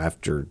Center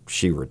after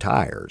she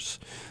retires.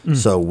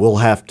 So we'll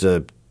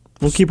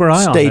keep our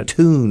eye on it. Stay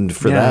tuned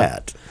for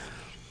that.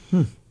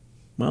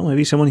 Well,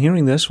 maybe someone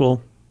hearing this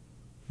will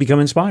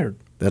become inspired.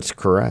 That's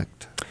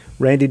correct.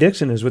 Randy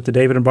Dixon is with the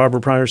David and Barbara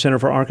Pryor Center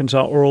for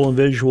Arkansas Oral and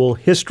Visual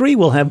History.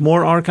 We'll have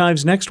more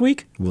archives next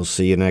week. We'll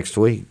see you next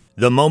week.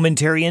 The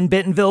Momentary in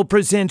Bentonville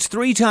presents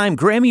 3-time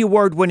Grammy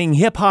Award-winning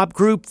hip-hop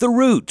group The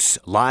Roots,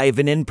 live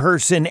and in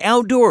person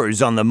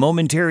outdoors on the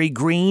Momentary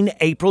Green,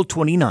 April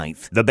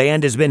 29th. The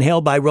band has been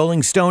hailed by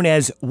Rolling Stone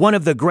as one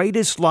of the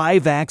greatest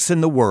live acts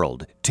in the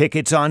world.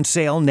 Tickets on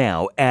sale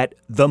now at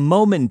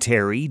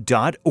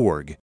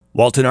themomentary.org.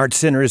 Walton Arts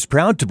Center is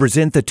proud to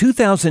present the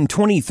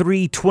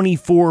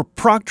 2023-24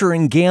 Procter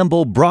 &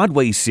 Gamble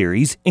Broadway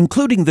series,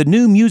 including the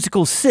new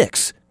musical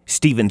Six,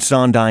 Stephen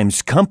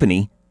Sondheim's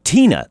Company,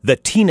 Tina, the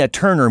Tina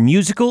Turner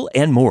musical,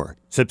 and more.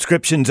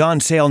 Subscriptions on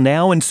sale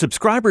now, and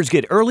subscribers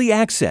get early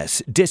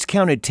access,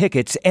 discounted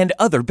tickets, and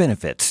other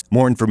benefits.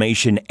 More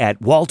information at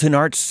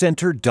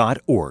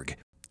waltonartscenter.org.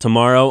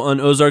 Tomorrow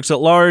on Ozarks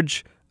at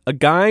Large, a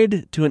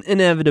guide to an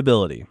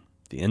inevitability,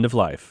 the end of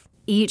life.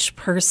 Each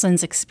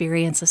person's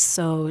experience is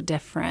so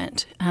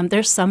different.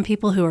 There's some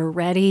people who are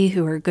ready,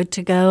 who are good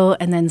to go,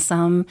 and then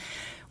some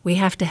we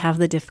have to have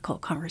the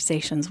difficult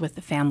conversations with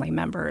the family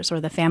members,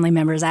 or the family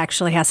members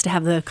actually has to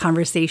have the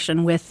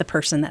conversation with the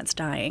person that's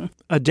dying.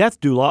 A death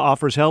doula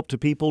offers help to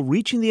people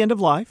reaching the end of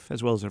life,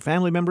 as well as their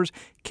family members,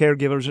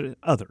 caregivers, and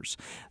others.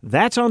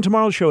 That's on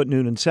tomorrow's show at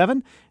noon and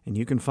 7, and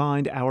you can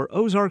find our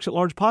Ozarks at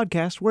Large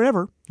podcast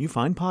wherever you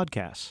find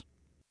podcasts.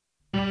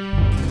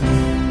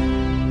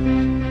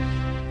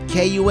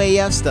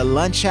 KUAF's The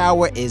Lunch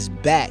Hour is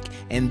back,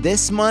 and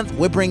this month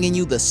we're bringing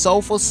you the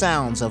soulful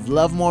sounds of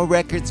Lovemore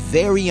Records'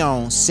 very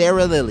own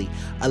Sarah Lilly,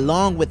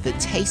 along with the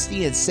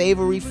tasty and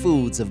savory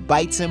foods of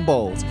Bites and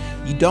Bowls.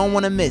 You don't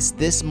want to miss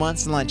this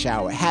month's Lunch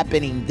Hour,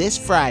 happening this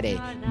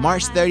Friday,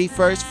 March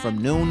 31st from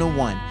noon to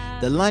 1.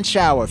 The Lunch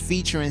Hour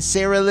featuring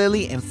Sarah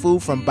Lilly and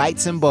food from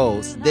Bites and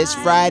Bowls, this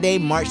Friday,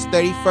 March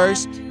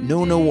 31st,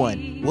 noon to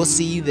 1. We'll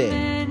see you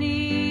there.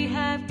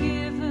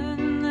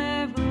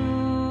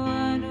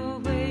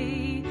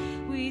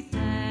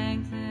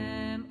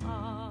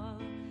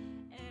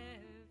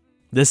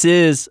 This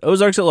is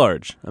Ozarks at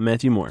Large. I'm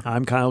Matthew Moore.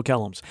 I'm Kyle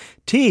Kellums.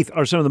 Teeth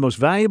are some of the most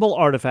valuable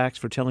artifacts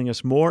for telling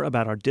us more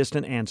about our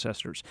distant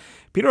ancestors.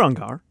 Peter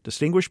Ungar,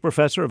 Distinguished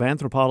Professor of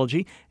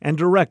Anthropology and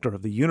Director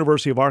of the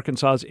University of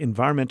Arkansas's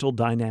Environmental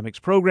Dynamics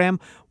Program,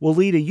 will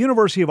lead a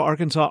University of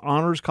Arkansas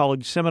Honors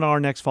College seminar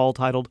next fall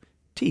titled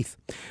Teeth.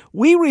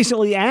 We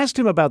recently asked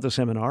him about the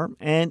seminar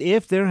and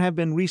if there have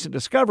been recent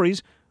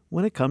discoveries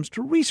when it comes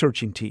to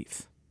researching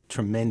teeth.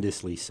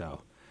 Tremendously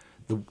so.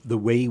 The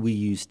way we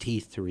use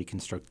teeth to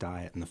reconstruct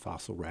diet in the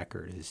fossil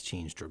record has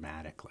changed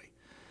dramatically.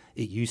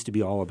 It used to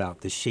be all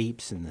about the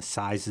shapes and the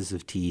sizes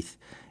of teeth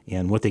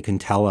and what they can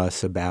tell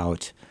us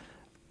about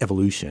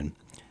evolution.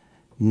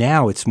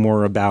 Now it's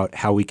more about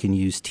how we can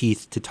use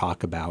teeth to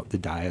talk about the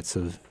diets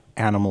of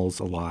animals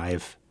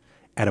alive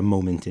at a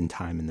moment in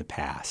time in the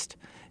past.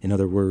 In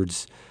other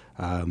words,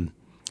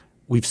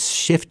 we've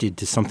shifted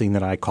to something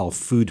that I call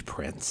food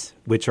prints,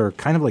 which are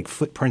kind of like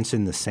footprints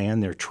in the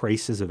sand. They're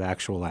traces of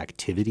actual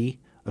activity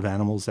of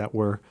animals that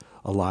were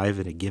alive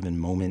at a given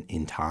moment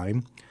in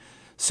time.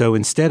 So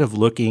instead of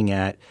looking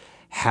at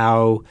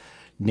how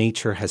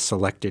nature has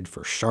selected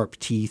for sharp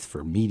teeth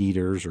for meat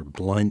eaters or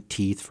blunt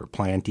teeth for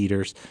plant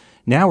eaters,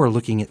 now we're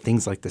looking at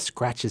things like the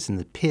scratches and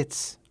the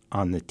pits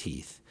on the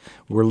teeth.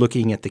 We're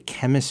looking at the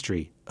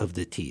chemistry of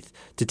the teeth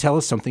to tell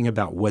us something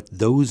about what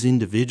those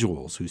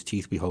individuals whose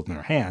teeth we hold in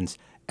our hands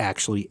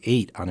actually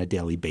ate on a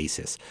daily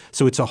basis.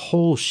 So it's a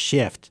whole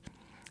shift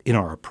in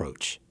our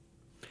approach.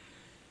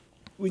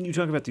 When you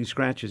talk about these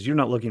scratches, you're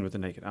not looking with the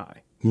naked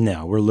eye.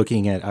 No, we're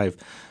looking at,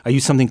 I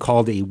use something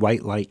called a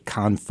white light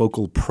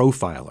confocal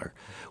profiler,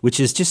 which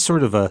is just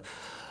sort of a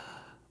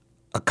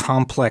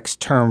complex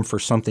term for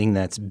something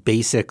that's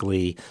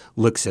basically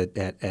looks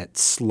at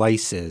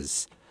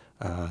slices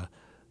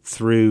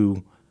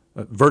through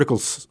vertical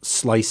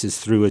slices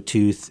through a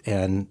tooth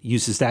and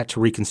uses that to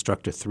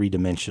reconstruct a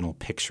three-dimensional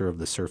picture of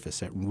the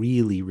surface at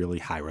really, really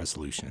high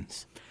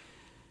resolutions.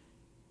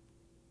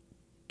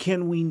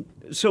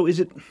 So is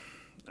it,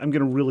 I'm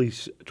going to really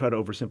try to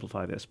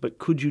oversimplify this, but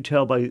could you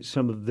tell by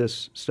some of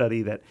this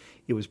study that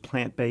it was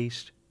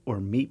plant-based or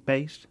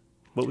meat-based?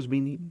 What was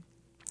being eaten?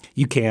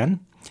 You can.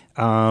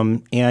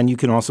 And you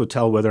can also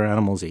tell whether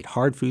animals ate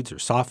hard foods or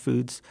soft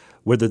foods,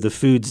 whether the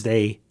foods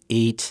they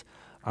ate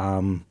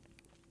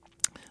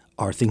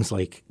are things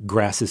like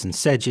grasses and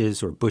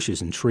sedges or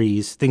bushes and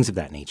trees, things of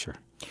that nature.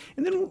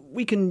 And then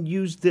we can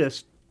use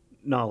this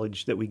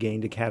knowledge that we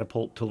gain to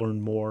catapult to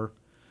learn more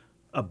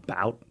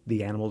about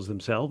the animals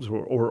themselves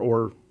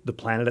or the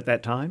planet at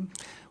that time?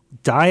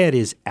 Diet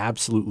is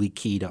absolutely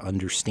key to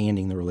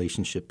understanding the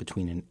relationship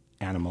between an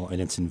animal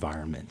and its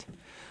environment.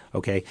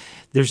 Okay?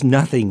 There's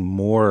nothing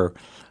more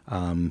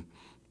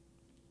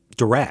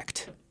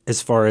direct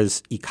as far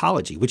as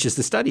ecology, which is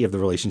the study of the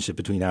relationship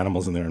between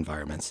animals and their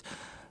environments,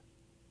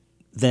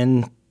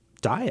 than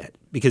diet,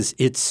 because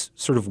it's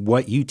sort of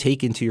what you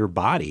take into your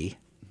body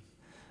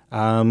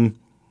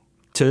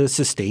to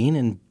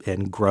sustain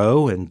and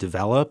grow and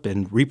develop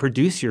and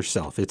reproduce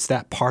yourself. It's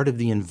that part of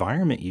the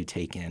environment you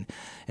take in.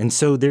 And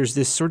so there's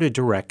this sort of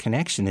direct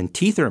connection. And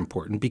teeth are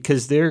important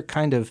because they're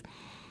kind of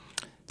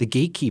the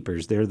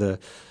gatekeepers. They're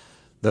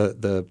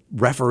the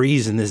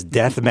referees in this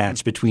death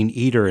match between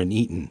eater and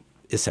eaten.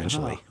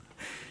 essentially.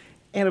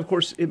 And of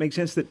course, it makes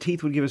sense that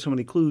teeth would give us so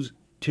many clues.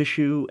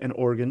 Tissue and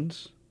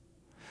organs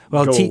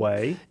Well, go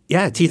away.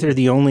 Yeah, teeth are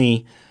the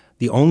only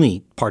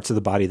parts of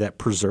the body that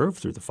preserve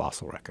through the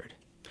fossil record.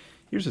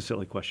 Here's a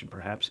silly question,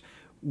 perhaps.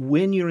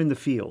 When you're in the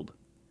field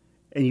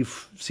and you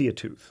see a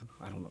tooth,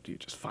 I don't know, do you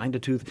just find a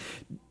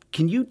tooth?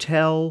 Can you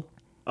tell,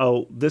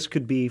 oh, this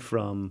could be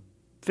from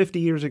 50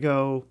 years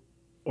ago,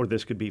 or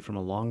this could be from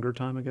a longer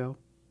time ago?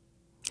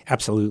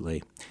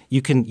 Absolutely.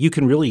 You can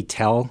really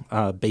tell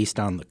based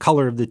on the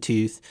color of the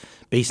tooth,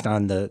 based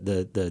on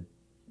the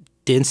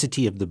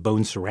density of the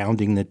bone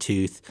surrounding the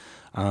tooth.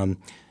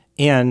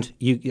 And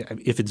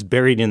if it's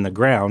buried in the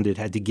ground, it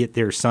had to get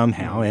there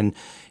somehow. And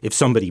if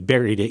somebody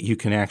buried it, you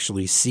can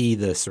actually see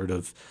the sort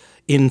of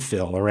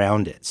infill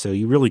around it. So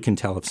you really can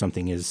tell if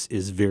something is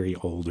very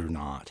old or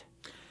not.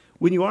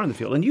 When you are in the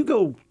field, and you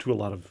go to a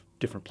lot of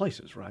different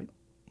places, right?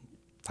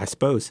 I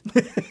suppose.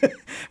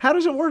 How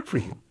does it work for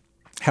you?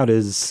 How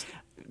does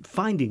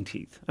finding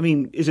teeth? I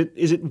mean, is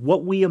it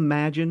what we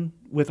imagine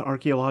with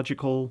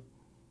archaeological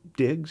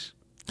digs?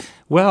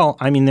 Well,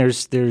 I mean,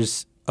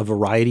 there's a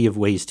variety of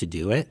ways to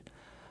do it.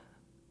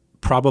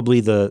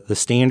 Probably the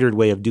standard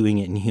way of doing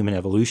it in human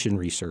evolution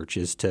research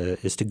is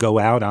to go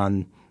out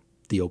on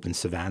the open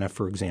savanna,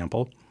 for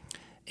example,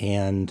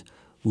 and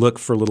look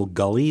for little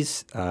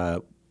gullies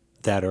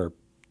that are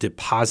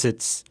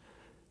deposits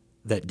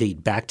that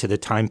date back to the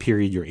time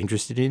period you're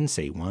interested in,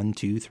 say 1,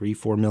 2, 3,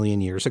 4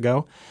 million years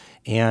ago,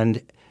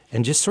 and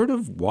just sort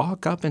of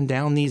walk up and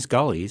down these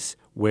gullies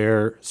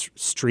where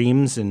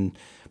streams and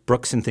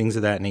brooks and things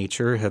of that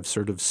nature have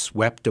sort of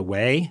swept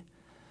away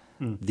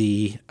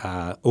the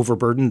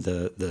overburdened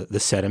the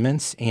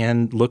sediments,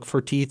 and look for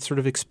teeth sort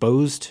of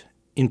exposed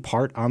in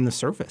part on the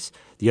surface.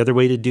 The other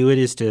way to do it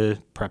is to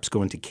perhaps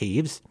go into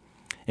caves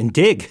and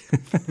dig,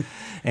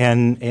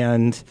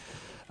 and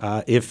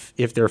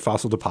if there are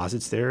fossil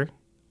deposits there,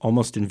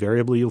 almost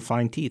invariably you'll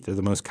find teeth. They're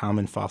the most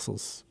common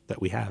fossils that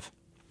we have.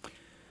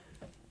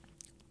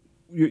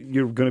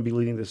 You're going to be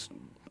leading this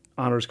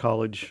Honors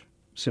College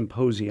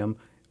symposium.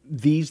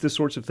 These the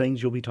sorts of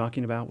things you'll be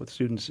talking about with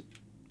students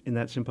in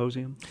that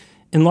symposium?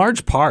 In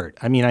large part.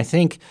 I mean, I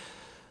think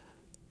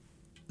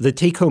the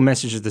take-home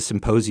message of the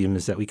symposium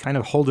is that we kind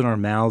of hold in our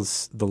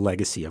mouths the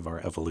legacy of our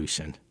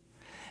evolution.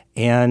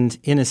 And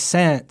in a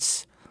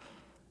sense,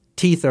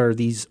 teeth are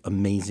these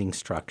amazing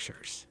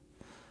structures.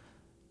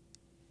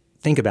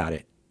 Think about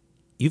it.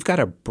 You've got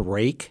to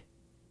break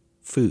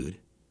food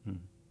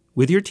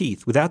with your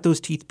teeth without those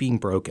teeth being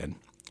broken.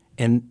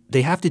 And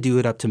they have to do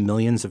it up to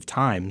millions of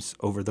times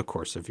over the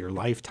course of your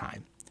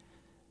lifetime.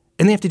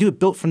 And they have to do it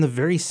built from the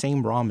very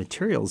same raw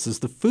materials as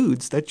the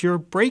foods that you're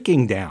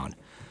breaking down.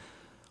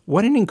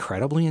 What an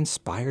incredibly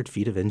inspired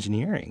feat of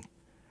engineering,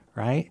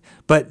 right?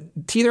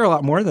 But teeth are a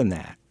lot more than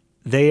that.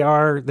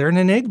 They're an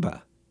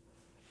enigma.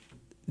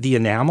 The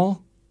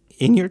enamel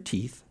in your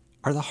teeth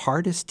are the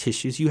hardest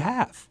tissues you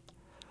have.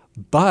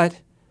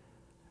 But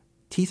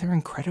teeth are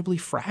incredibly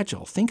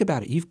fragile. Think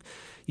about it.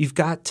 You've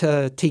got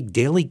to take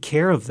daily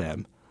care of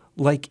them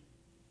like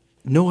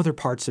no other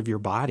parts of your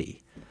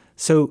body.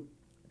 So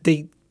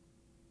they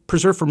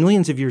preserve for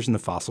millions of years in the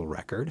fossil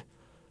record,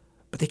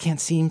 but they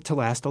can't seem to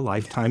last a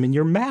lifetime in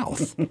your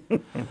mouth.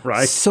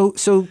 Right.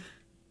 So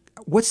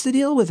what's the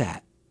deal with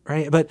that,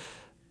 right? But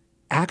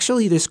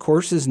actually, this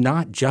course is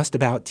not just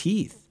about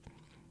teeth.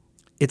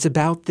 It's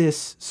about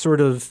this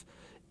sort of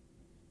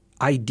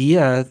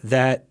idea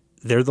that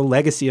they're the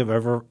legacy of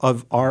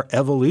our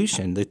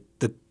evolution.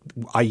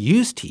 I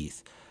use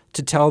teeth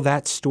to tell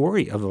that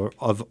story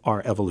of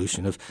our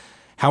evolution, of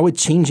how a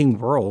changing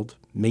world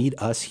made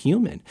us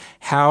human,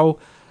 how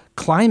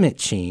climate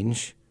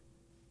change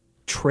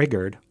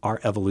triggered our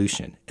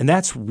evolution. And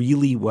that's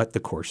really what the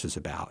course is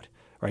about,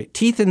 right?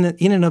 Teeth in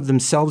and of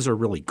themselves are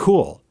really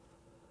cool,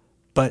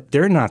 but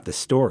they're not the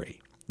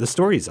story. The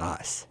story's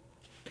us.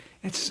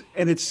 It's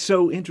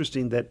so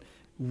interesting that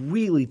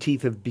really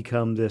teeth have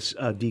become this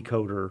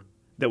decoder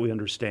that we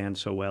understand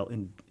so well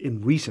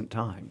in recent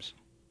times.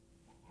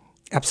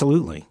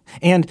 Absolutely.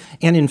 And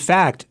in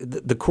fact,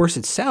 the course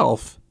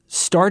itself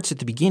starts at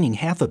the beginning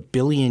 500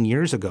 million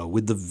years ago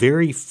with the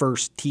very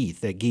first teeth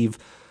that gave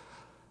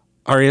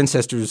our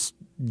ancestors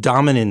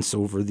dominance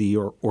over the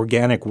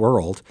organic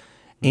world.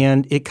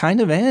 And it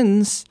kind of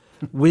ends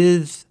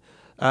with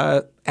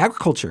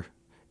agriculture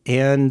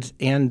and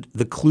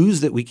the clues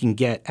that we can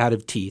get out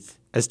of teeth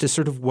as to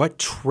sort of what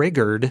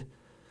triggered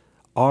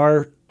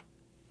our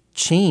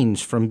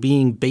change from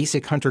being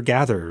basic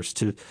hunter-gatherers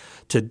to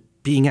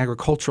being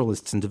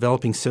agriculturalists and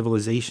developing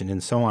civilization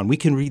and so on. We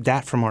can read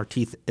that from our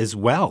teeth as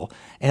well.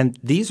 And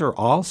these are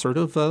all sort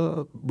of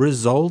a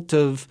result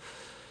of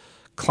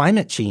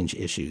climate change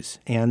issues.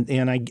 And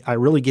I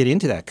really get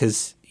into that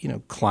because,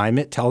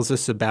 climate tells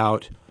us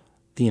about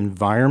the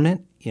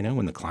environment.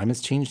 When the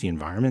climate's change, the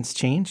environment's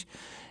change.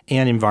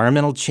 And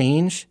environmental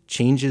change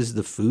changes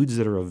the foods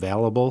that are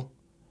available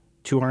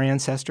to our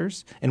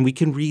ancestors. And we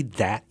can read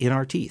that in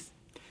our teeth.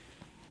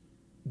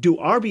 Do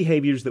our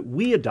behaviors that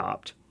we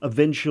adopt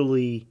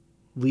eventually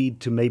lead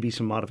to maybe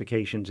some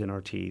modifications in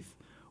our teeth?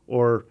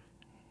 Or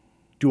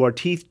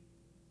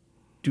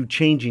do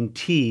changing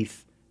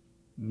teeth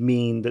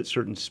mean that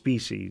certain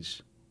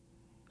species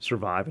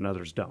survive and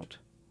others don't?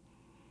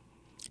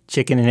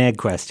 Chicken and egg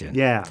question.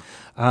 Yeah.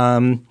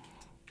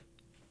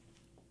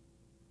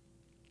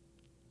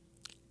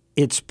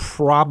 It's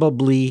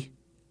probably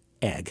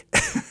egg.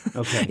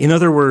 Okay. In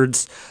other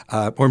words,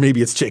 or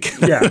maybe it's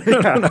chicken.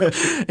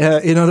 Yeah.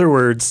 In other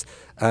words,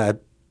 the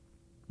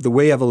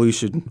way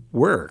evolution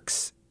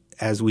works,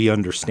 as we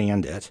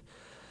understand it,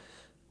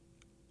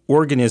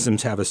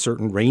 organisms have a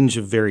certain range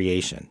of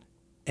variation.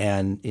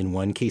 And in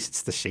one case,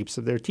 it's the shapes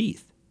of their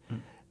teeth.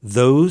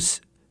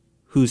 Those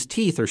whose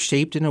teeth are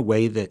shaped in a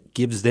way that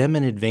gives them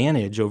an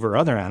advantage over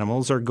other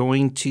animals are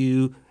going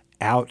to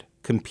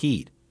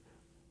out-compete,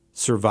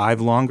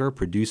 survive longer,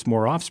 produce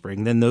more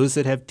offspring than those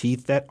that have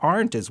teeth that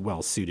aren't as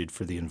well suited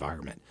for the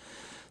environment.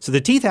 So the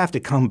teeth have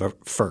to come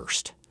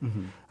first.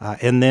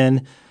 And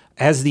then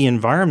as the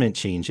environment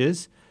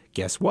changes,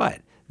 guess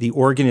what? The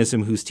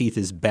organism whose teeth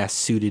is best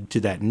suited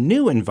to that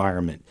new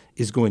environment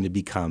is going to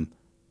become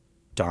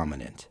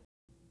dominant.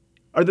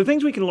 Are there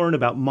things we can learn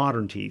about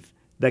modern teeth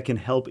that can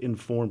help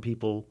inform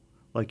people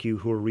like you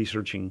who are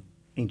researching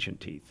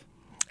ancient teeth?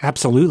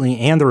 Absolutely,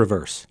 and the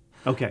reverse.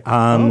 Okay.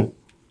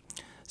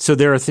 So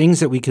there are things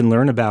that we can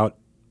learn about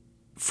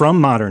from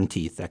modern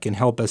teeth that can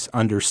help us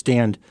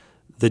understand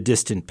the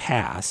distant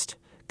past,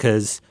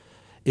 because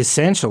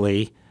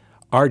essentially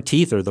our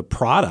teeth are the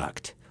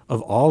product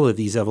of all of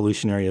these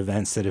evolutionary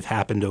events that have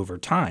happened over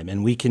time.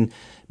 And we can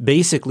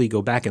basically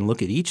go back and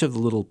look at each of the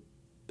little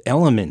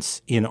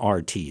elements in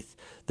our teeth,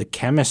 the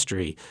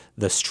chemistry,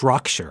 the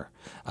structure,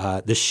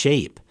 the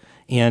shape,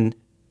 and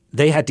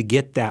they had to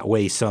get that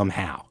way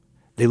somehow.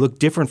 They look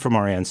different from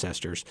our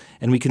ancestors,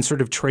 and we can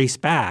sort of trace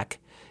back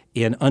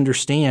and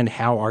understand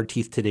how our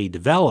teeth today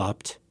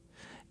developed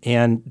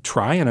and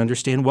try and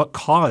understand what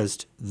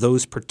caused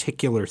those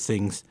particular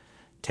things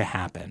to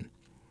happen.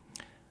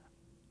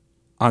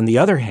 On the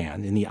other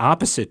hand, in the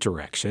opposite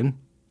direction,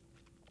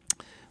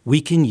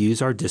 we can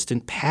use our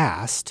distant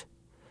past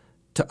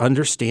to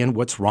understand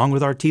what's wrong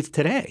with our teeth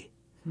today.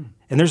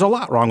 And there's a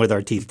lot wrong with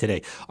our teeth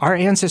today. Our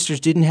ancestors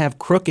didn't have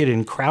crooked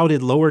and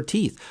crowded lower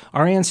teeth.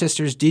 Our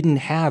ancestors didn't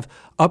have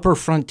upper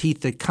front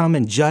teeth that come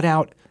and jut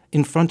out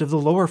in front of the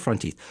lower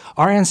front teeth.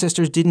 Our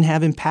ancestors didn't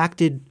have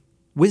impacted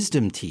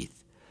wisdom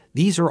teeth.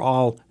 These are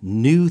all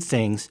new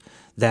things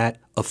that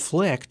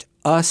afflict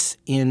us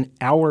in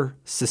our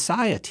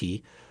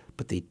society,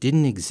 but they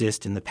didn't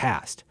exist in the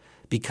past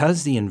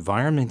because the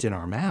environment in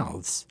our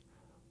mouths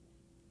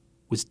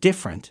was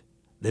different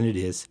than it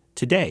is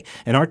today.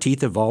 And our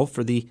teeth evolved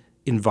for the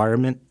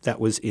environment that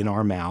was in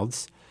our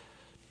mouths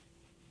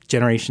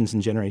generations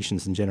and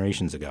generations and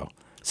generations ago.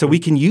 So we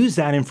can use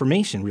that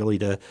information really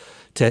to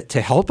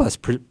help us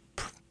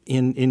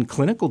in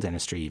clinical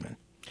dentistry even.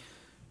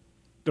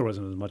 There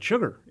wasn't as much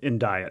sugar in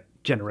diet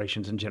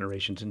generations and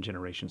generations and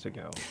generations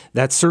ago.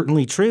 That's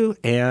certainly true.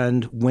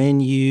 And when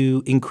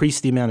you increase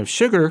the amount of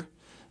sugar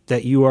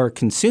that you are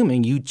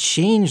consuming, you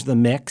change the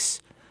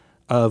mix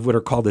of what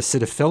are called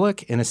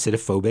acidophilic and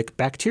acidophobic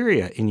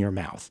bacteria in your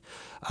mouth.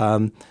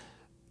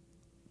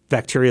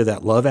 Bacteria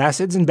that love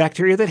acids and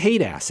bacteria that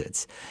hate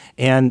acids.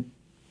 And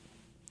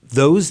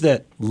those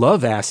that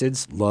love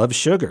acids love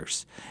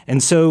sugars.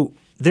 And so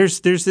there's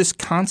this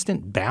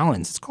constant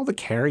balance. It's called the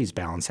Carey's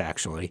balance,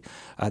 actually,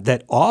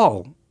 that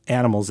all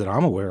animals that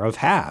I'm aware of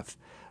have.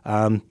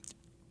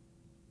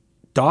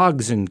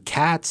 Dogs and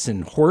cats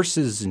and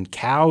horses and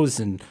cows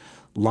and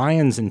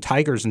lions and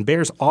tigers and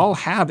bears all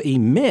have a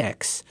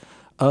mix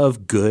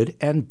of good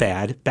and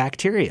bad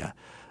bacteria,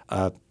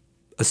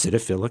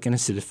 acidophilic and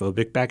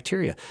acidophobic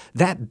bacteria.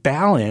 That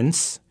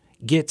balance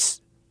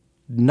gets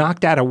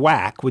knocked out of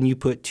whack when you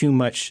put too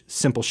much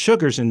simple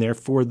sugars in there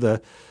for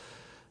the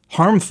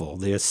harmful,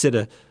 the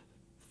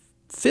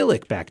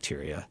acidophilic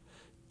bacteria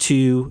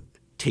to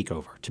take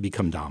over, to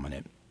become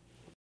dominant.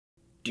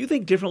 Do you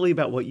think differently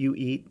about what you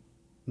eat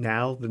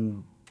now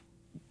than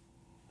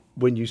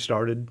when you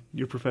started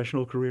your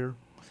professional career?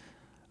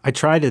 I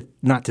try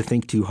not to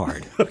think too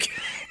hard. Okay.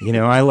 You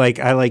know, I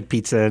like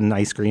pizza and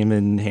ice cream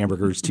and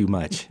hamburgers too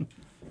much.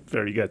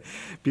 Very good.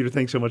 Peter,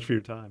 thanks so much for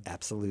your time.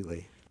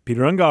 Absolutely.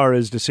 Peter Ungar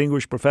is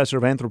Distinguished Professor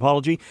of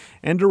Anthropology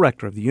and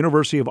Director of the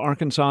University of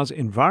Arkansas's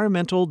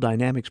Environmental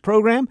Dynamics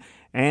Program,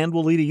 and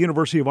will lead a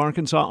University of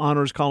Arkansas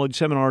Honors College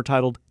seminar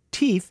titled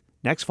Teeth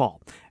next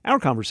fall. Our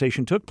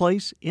conversation took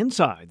place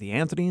inside the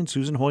Anthony and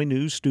Susan Hoy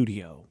News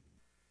studio.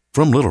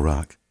 From Little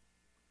Rock,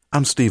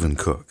 I'm Stephen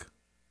Cook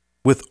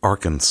with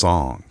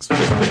Arkansongs.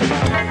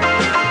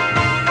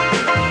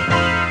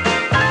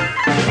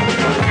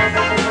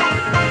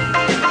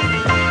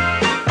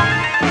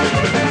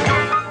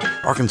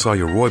 Arkansas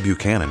Roy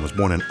Buchanan was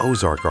born in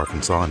Ozark,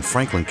 Arkansas in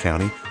Franklin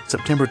County,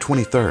 September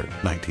 23,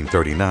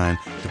 1939,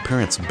 to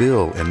parents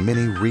Bill and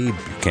Minnie Reed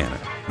Buchanan.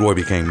 Roy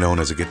became known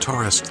as a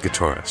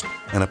guitarist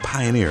and a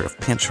pioneer of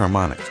pinch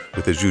harmonics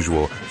with his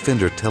usual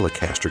Fender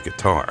Telecaster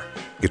guitar.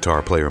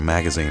 Guitar Player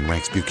magazine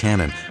ranks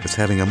Buchanan as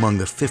having among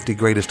the 50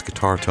 greatest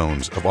guitar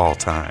tones of all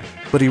time.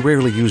 But he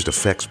rarely used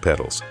effects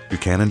pedals.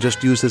 Buchanan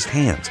just used his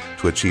hands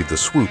to achieve the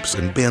swoops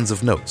and bends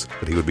of notes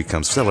that he would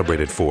become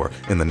celebrated for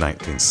in the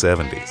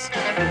 1970s.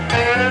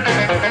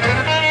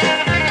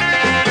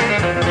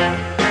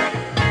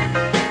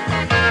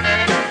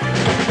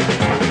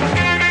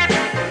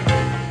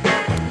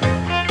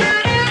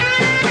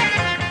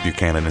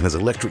 Buchanan and his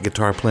electric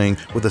guitar playing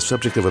were the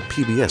subject of a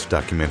PBS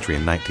documentary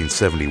in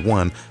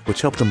 1971,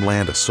 which helped him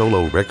land a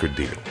solo record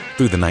deal.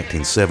 Through the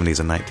 1970s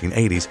and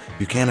 1980s,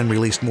 Buchanan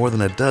released more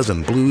than a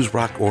dozen blues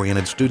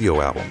rock-oriented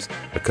studio albums,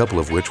 a couple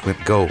of which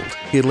went gold.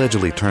 He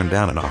allegedly turned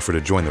down an offer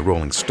to join the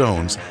Rolling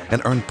Stones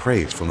and earned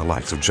praise from the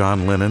likes of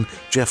John Lennon,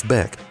 Jeff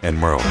Beck, and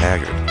Merle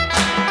Haggard.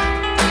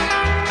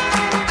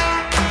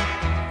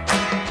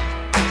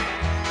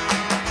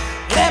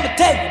 Let me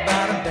tell you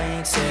about a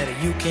dance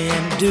that you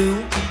can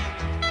do.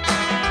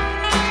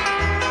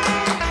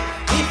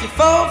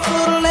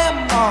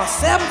 4'11" or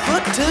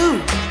 7'2".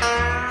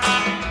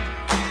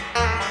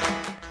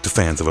 To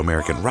fans of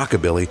American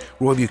rockabilly,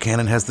 Roy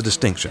Buchanan has the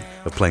distinction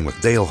of playing with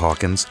Dale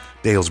Hawkins,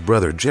 Dale's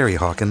brother Jerry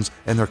Hawkins,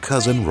 and their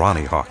cousin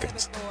Ronnie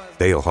Hawkins.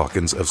 Dale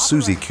Hawkins of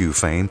Susie Q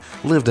fame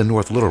lived in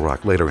North Little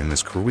Rock later in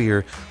his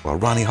career, while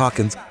Ronnie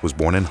Hawkins was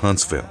born in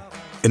Huntsville.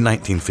 In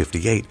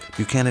 1958,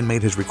 Buchanan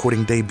made his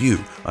recording debut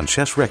on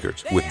Chess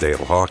Records with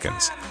Dale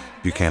Hawkins.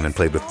 Buchanan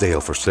played with Dale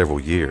for several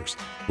years.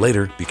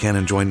 Later,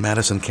 Buchanan joined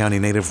Madison County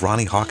native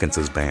Ronnie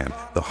Hawkins' band,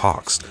 the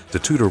Hawks, to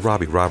tutor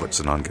Robbie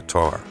Robertson on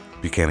guitar.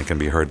 Buchanan can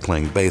be heard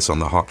playing bass on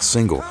the Hawks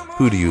single,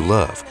 Who Do You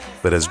Love?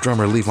 But as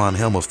drummer Levon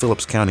Helm of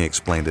Phillips County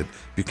explained it,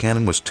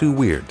 Buchanan was too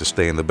weird to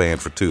stay in the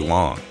band for too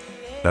long.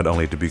 Not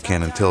only did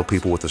Buchanan tell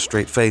people with a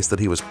straight face that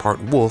he was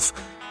part wolf,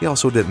 he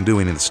also didn't do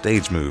any of the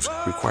stage moves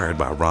required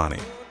by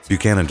Ronnie.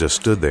 Buchanan just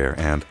stood there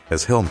and,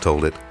 as Helm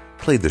told it,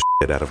 played the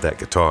shit out of that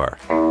guitar.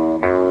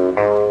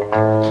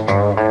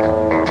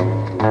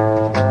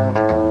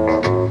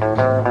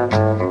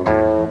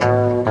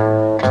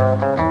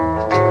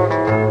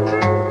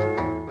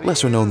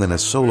 Lesser known than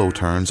as solo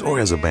turns or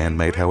as a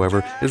bandmate,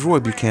 however, is Roy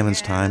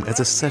Buchanan's time as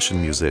a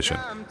session musician.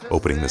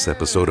 Opening this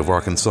episode of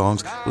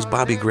Arkansongs was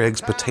Bobby Gregg's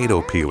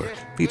Potato Peeler,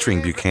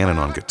 featuring Buchanan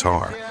on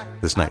guitar.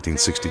 This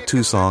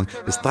 1962 song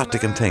is thought to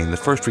contain the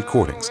first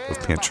recordings of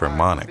pinch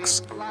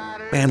harmonics.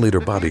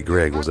 Bandleader Bobby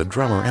Gregg was a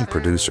drummer and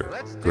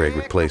producer. Gregg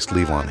replaced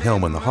Levon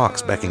Helm and the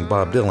Hawks, backing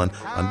Bob Dylan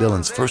on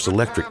Dylan's first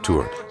electric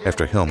tour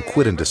after Helm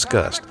quit in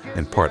disgust,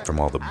 in part from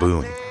all the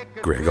booing.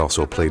 Gregg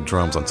also played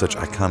drums on such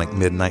iconic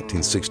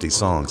mid-1960s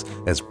songs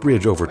as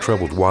Bridge Over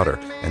Troubled Water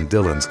and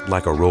Dylan's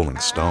Like a Rolling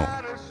Stone.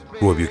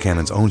 Roy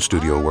Buchanan's own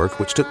studio work,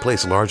 which took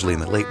place largely in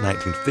the late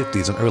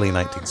 1950s and early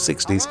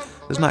 1960s,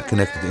 is not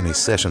connected to any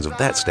sessions of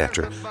that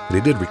stature, but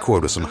he did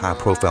record with some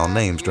high-profile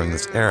names during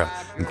this era,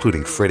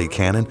 including Freddie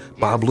Cannon,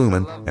 Bob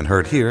Luman, and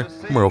heard here,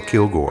 Merle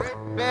Kilgore.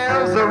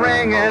 Bells are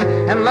ringing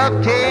and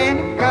love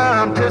can't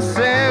come too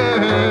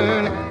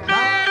soon.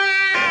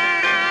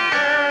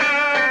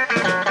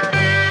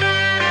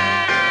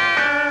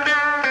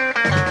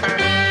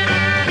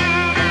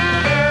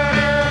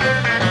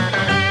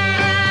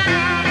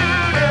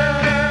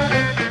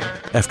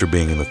 After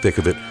being in the thick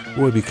of it,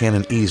 Roy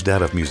Buchanan eased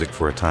out of music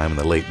for a time in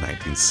the late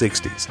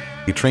 1960s.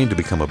 He trained to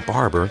become a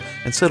barber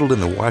and settled in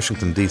the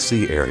Washington,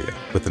 D.C. area.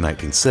 But the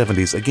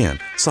 1970s, again,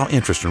 saw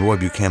interest in Roy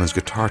Buchanan's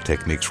guitar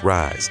techniques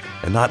rise,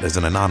 and not as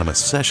an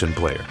anonymous session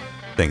player.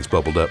 Things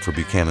bubbled up for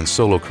Buchanan's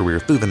solo career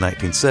through the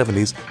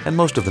 1970s and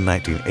most of the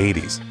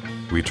 1980s.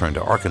 He returned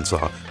to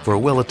Arkansas for a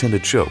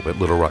well-attended show at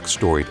Little Rock's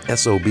storied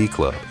SOB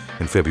Club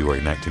in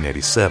February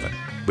 1987.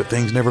 But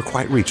things never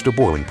quite reached a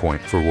boiling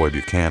point for Roy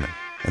Buchanan.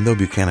 And though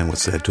Buchanan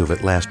was said to have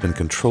at last been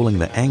controlling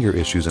the anger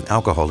issues and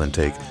alcohol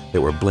intake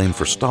that were blamed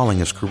for stalling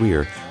his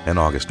career, in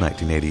August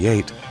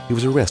 1988, he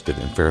was arrested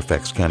in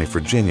Fairfax County,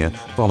 Virginia,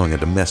 following a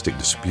domestic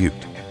dispute.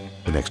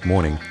 The next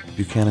morning,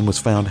 Buchanan was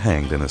found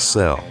hanged in his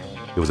cell.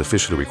 It was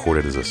officially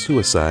recorded as a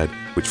suicide,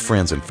 which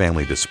friends and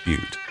family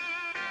dispute.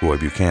 Roy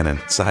Buchanan,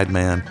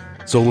 sideman,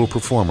 solo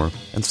performer,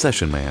 and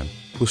session man,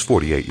 was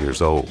 48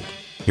 years old.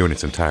 Here in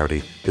its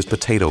entirety is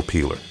Potato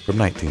Peeler from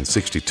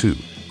 1962,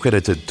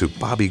 credited to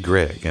Bobby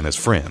Gregg and his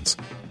friends,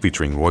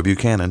 featuring Roy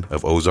Buchanan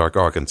of Ozark,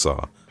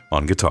 Arkansas,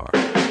 on guitar.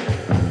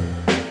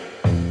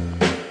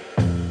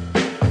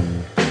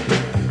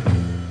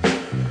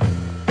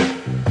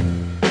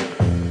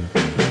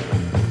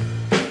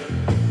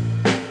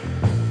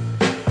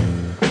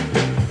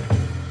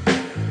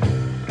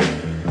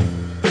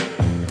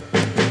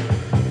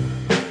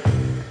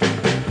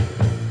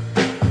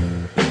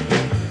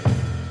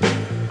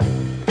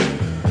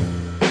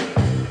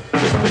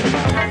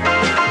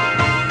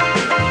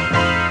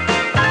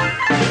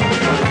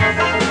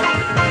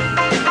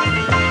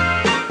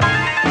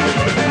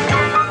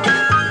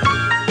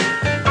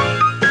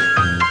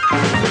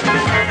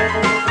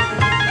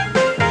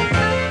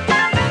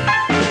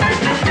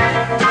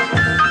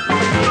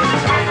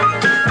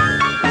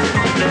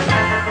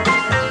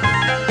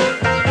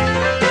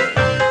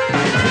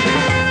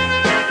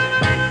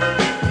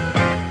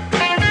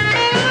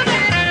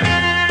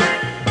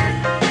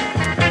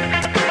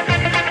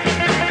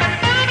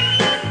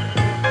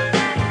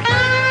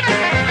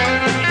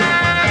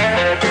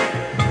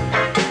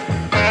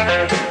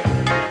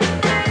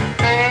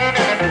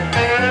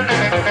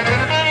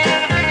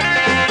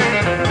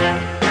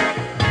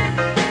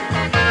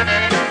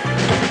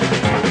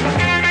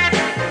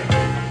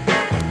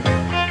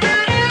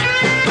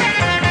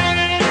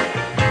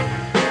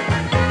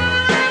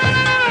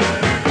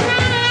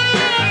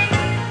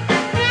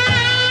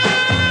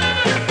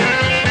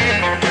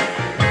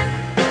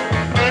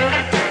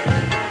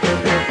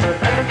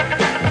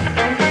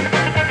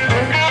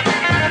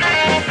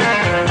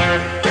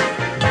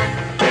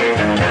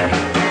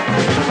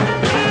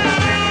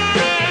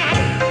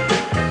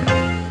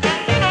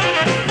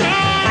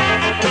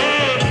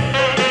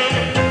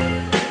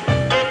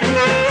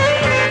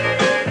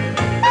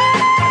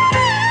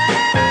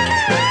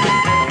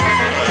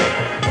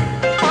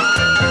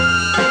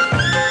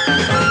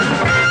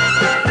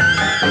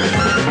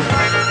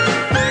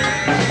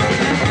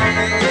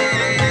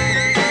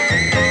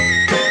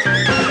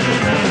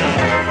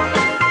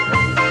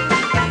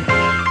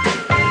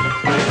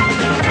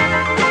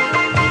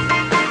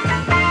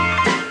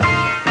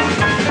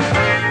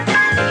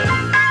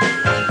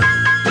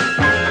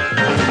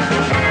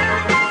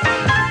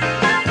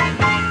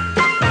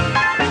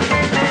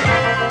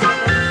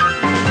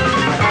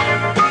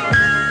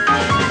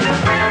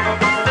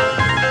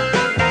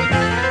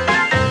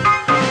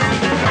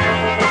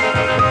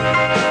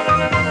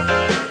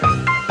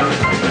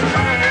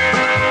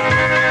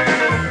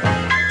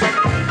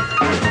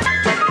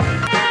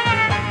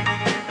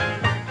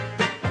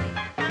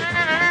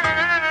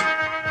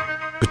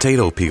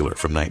 Potato Peeler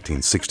from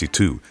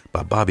 1962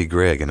 by Bobby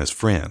Gregg and his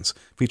friends,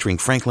 featuring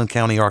Franklin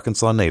County,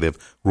 Arkansas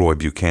native Roy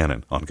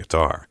Buchanan on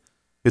guitar.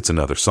 It's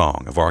another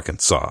song of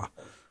Arkansas.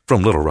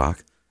 From Little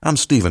Rock, I'm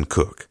Stephen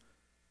Cook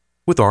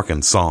with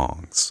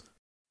Arkansongs.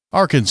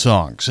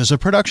 Arkansongs is a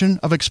production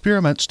of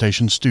Experiment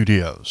Station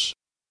Studios.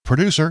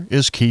 Producer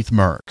is Keith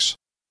Merckx.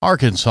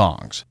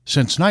 Arkansongs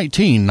since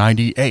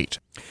 1998.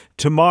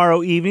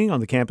 Tomorrow evening on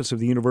the campus of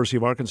the University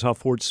of Arkansas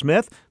Fort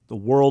Smith, the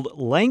World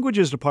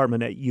Languages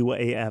Department at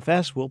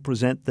UAFS will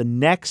present the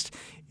next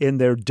in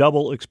their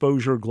double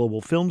exposure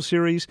global film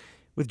series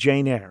with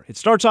Jane Eyre. It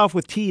starts off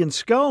with tea and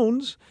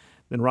scones.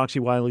 Then Roxy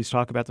Wiley's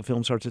talk about the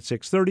film starts at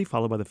 6:30,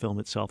 followed by the film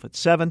itself at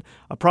 7,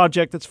 a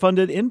project that's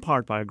funded in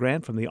part by a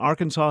grant from the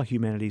Arkansas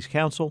Humanities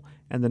Council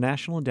and the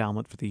National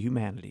Endowment for the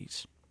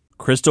Humanities.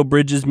 Crystal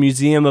Bridges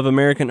Museum of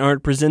American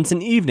Art presents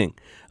an evening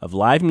of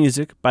live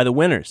music by the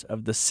winners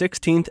of the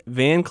 16th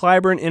Van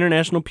Cliburn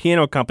International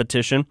Piano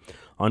Competition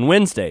on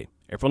Wednesday,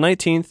 April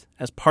 19th,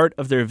 as part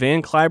of their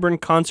Van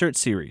Cliburn Concert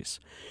Series.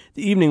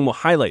 The evening will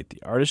highlight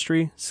the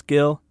artistry,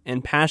 skill,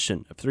 and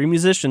passion of 3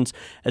 musicians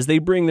as they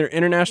bring their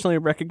internationally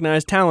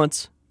recognized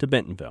talents to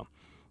Bentonville.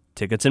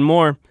 Tickets and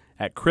more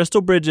at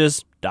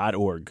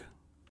crystalbridges.org.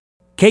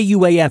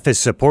 KUAF is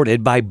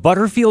supported by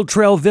Butterfield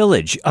Trail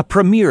Village, a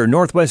premier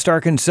Northwest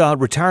Arkansas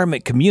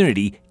retirement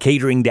community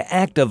catering to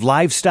active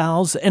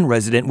lifestyles and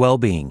resident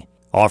well-being.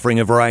 Offering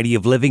a variety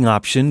of living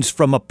options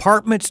from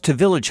apartments to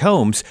village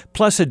homes,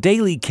 plus a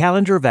daily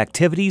calendar of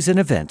activities and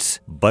events.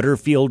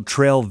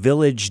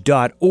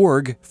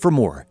 ButterfieldTrailVillage.org for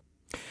more.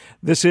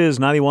 This is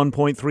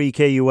 91.3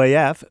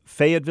 KUAF,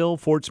 Fayetteville,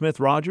 Fort Smith,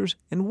 Rogers,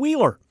 and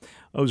Wheeler.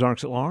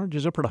 Ozarks at Large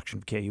is a production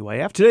of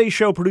KUAF. Today's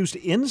show produced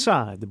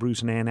inside the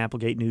Bruce and Ann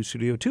Applegate News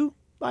Studio 2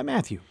 by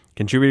Matthew.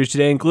 Contributors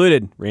today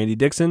included Randy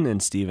Dixon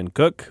and Stephen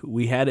Cook.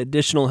 We had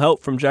additional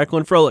help from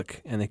Jacqueline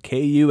Froelich and the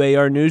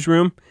KUAR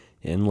newsroom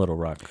in Little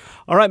Rock.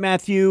 All right,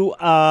 Matthew,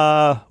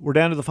 we're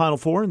down to the Final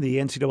Four in the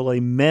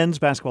NCAA men's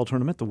basketball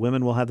tournament. The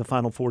women will have the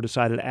Final Four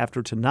decided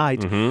after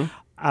tonight.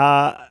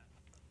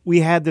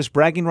 We had this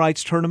bragging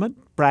rights tournament,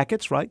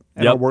 brackets, right,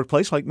 at our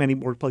workplace, like many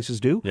workplaces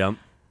do. Yep.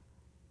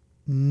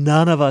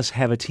 None of us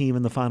have a team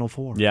in the Final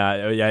Four.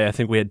 Yeah, I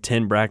think we had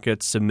 10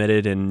 brackets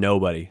submitted, and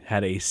nobody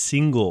had a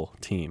single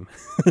team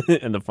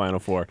in the Final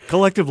Four.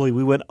 Collectively,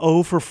 we went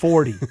 0 for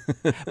 40.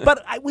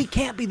 But we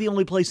can't be the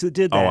only place that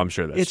did that. Oh, I'm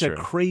sure that's true. It's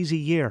a crazy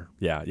year.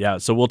 Yeah.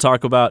 So we'll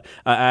talk about,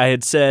 I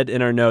had said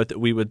in our note that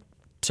we would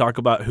talk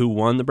about who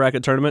won the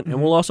bracket tournament,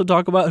 and we'll also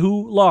talk about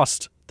who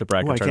lost the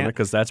bracket tournament,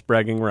 because that's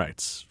bragging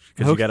rights.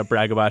 Because you got to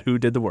brag about who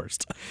did the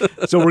worst.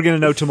 So we're going to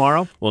know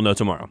tomorrow? We'll know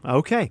tomorrow.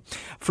 Okay.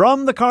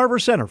 From the Carver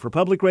Center for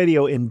Public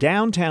Radio in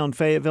downtown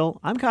Fayetteville,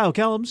 I'm Kyle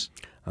Kellums.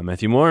 I'm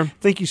Matthew Moore.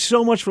 Thank you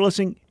so much for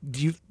listening.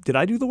 Did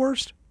I do the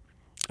worst?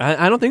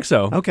 I don't think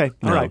so. Okay.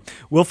 All right.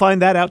 We'll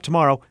find that out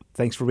tomorrow.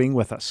 Thanks for being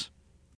with us.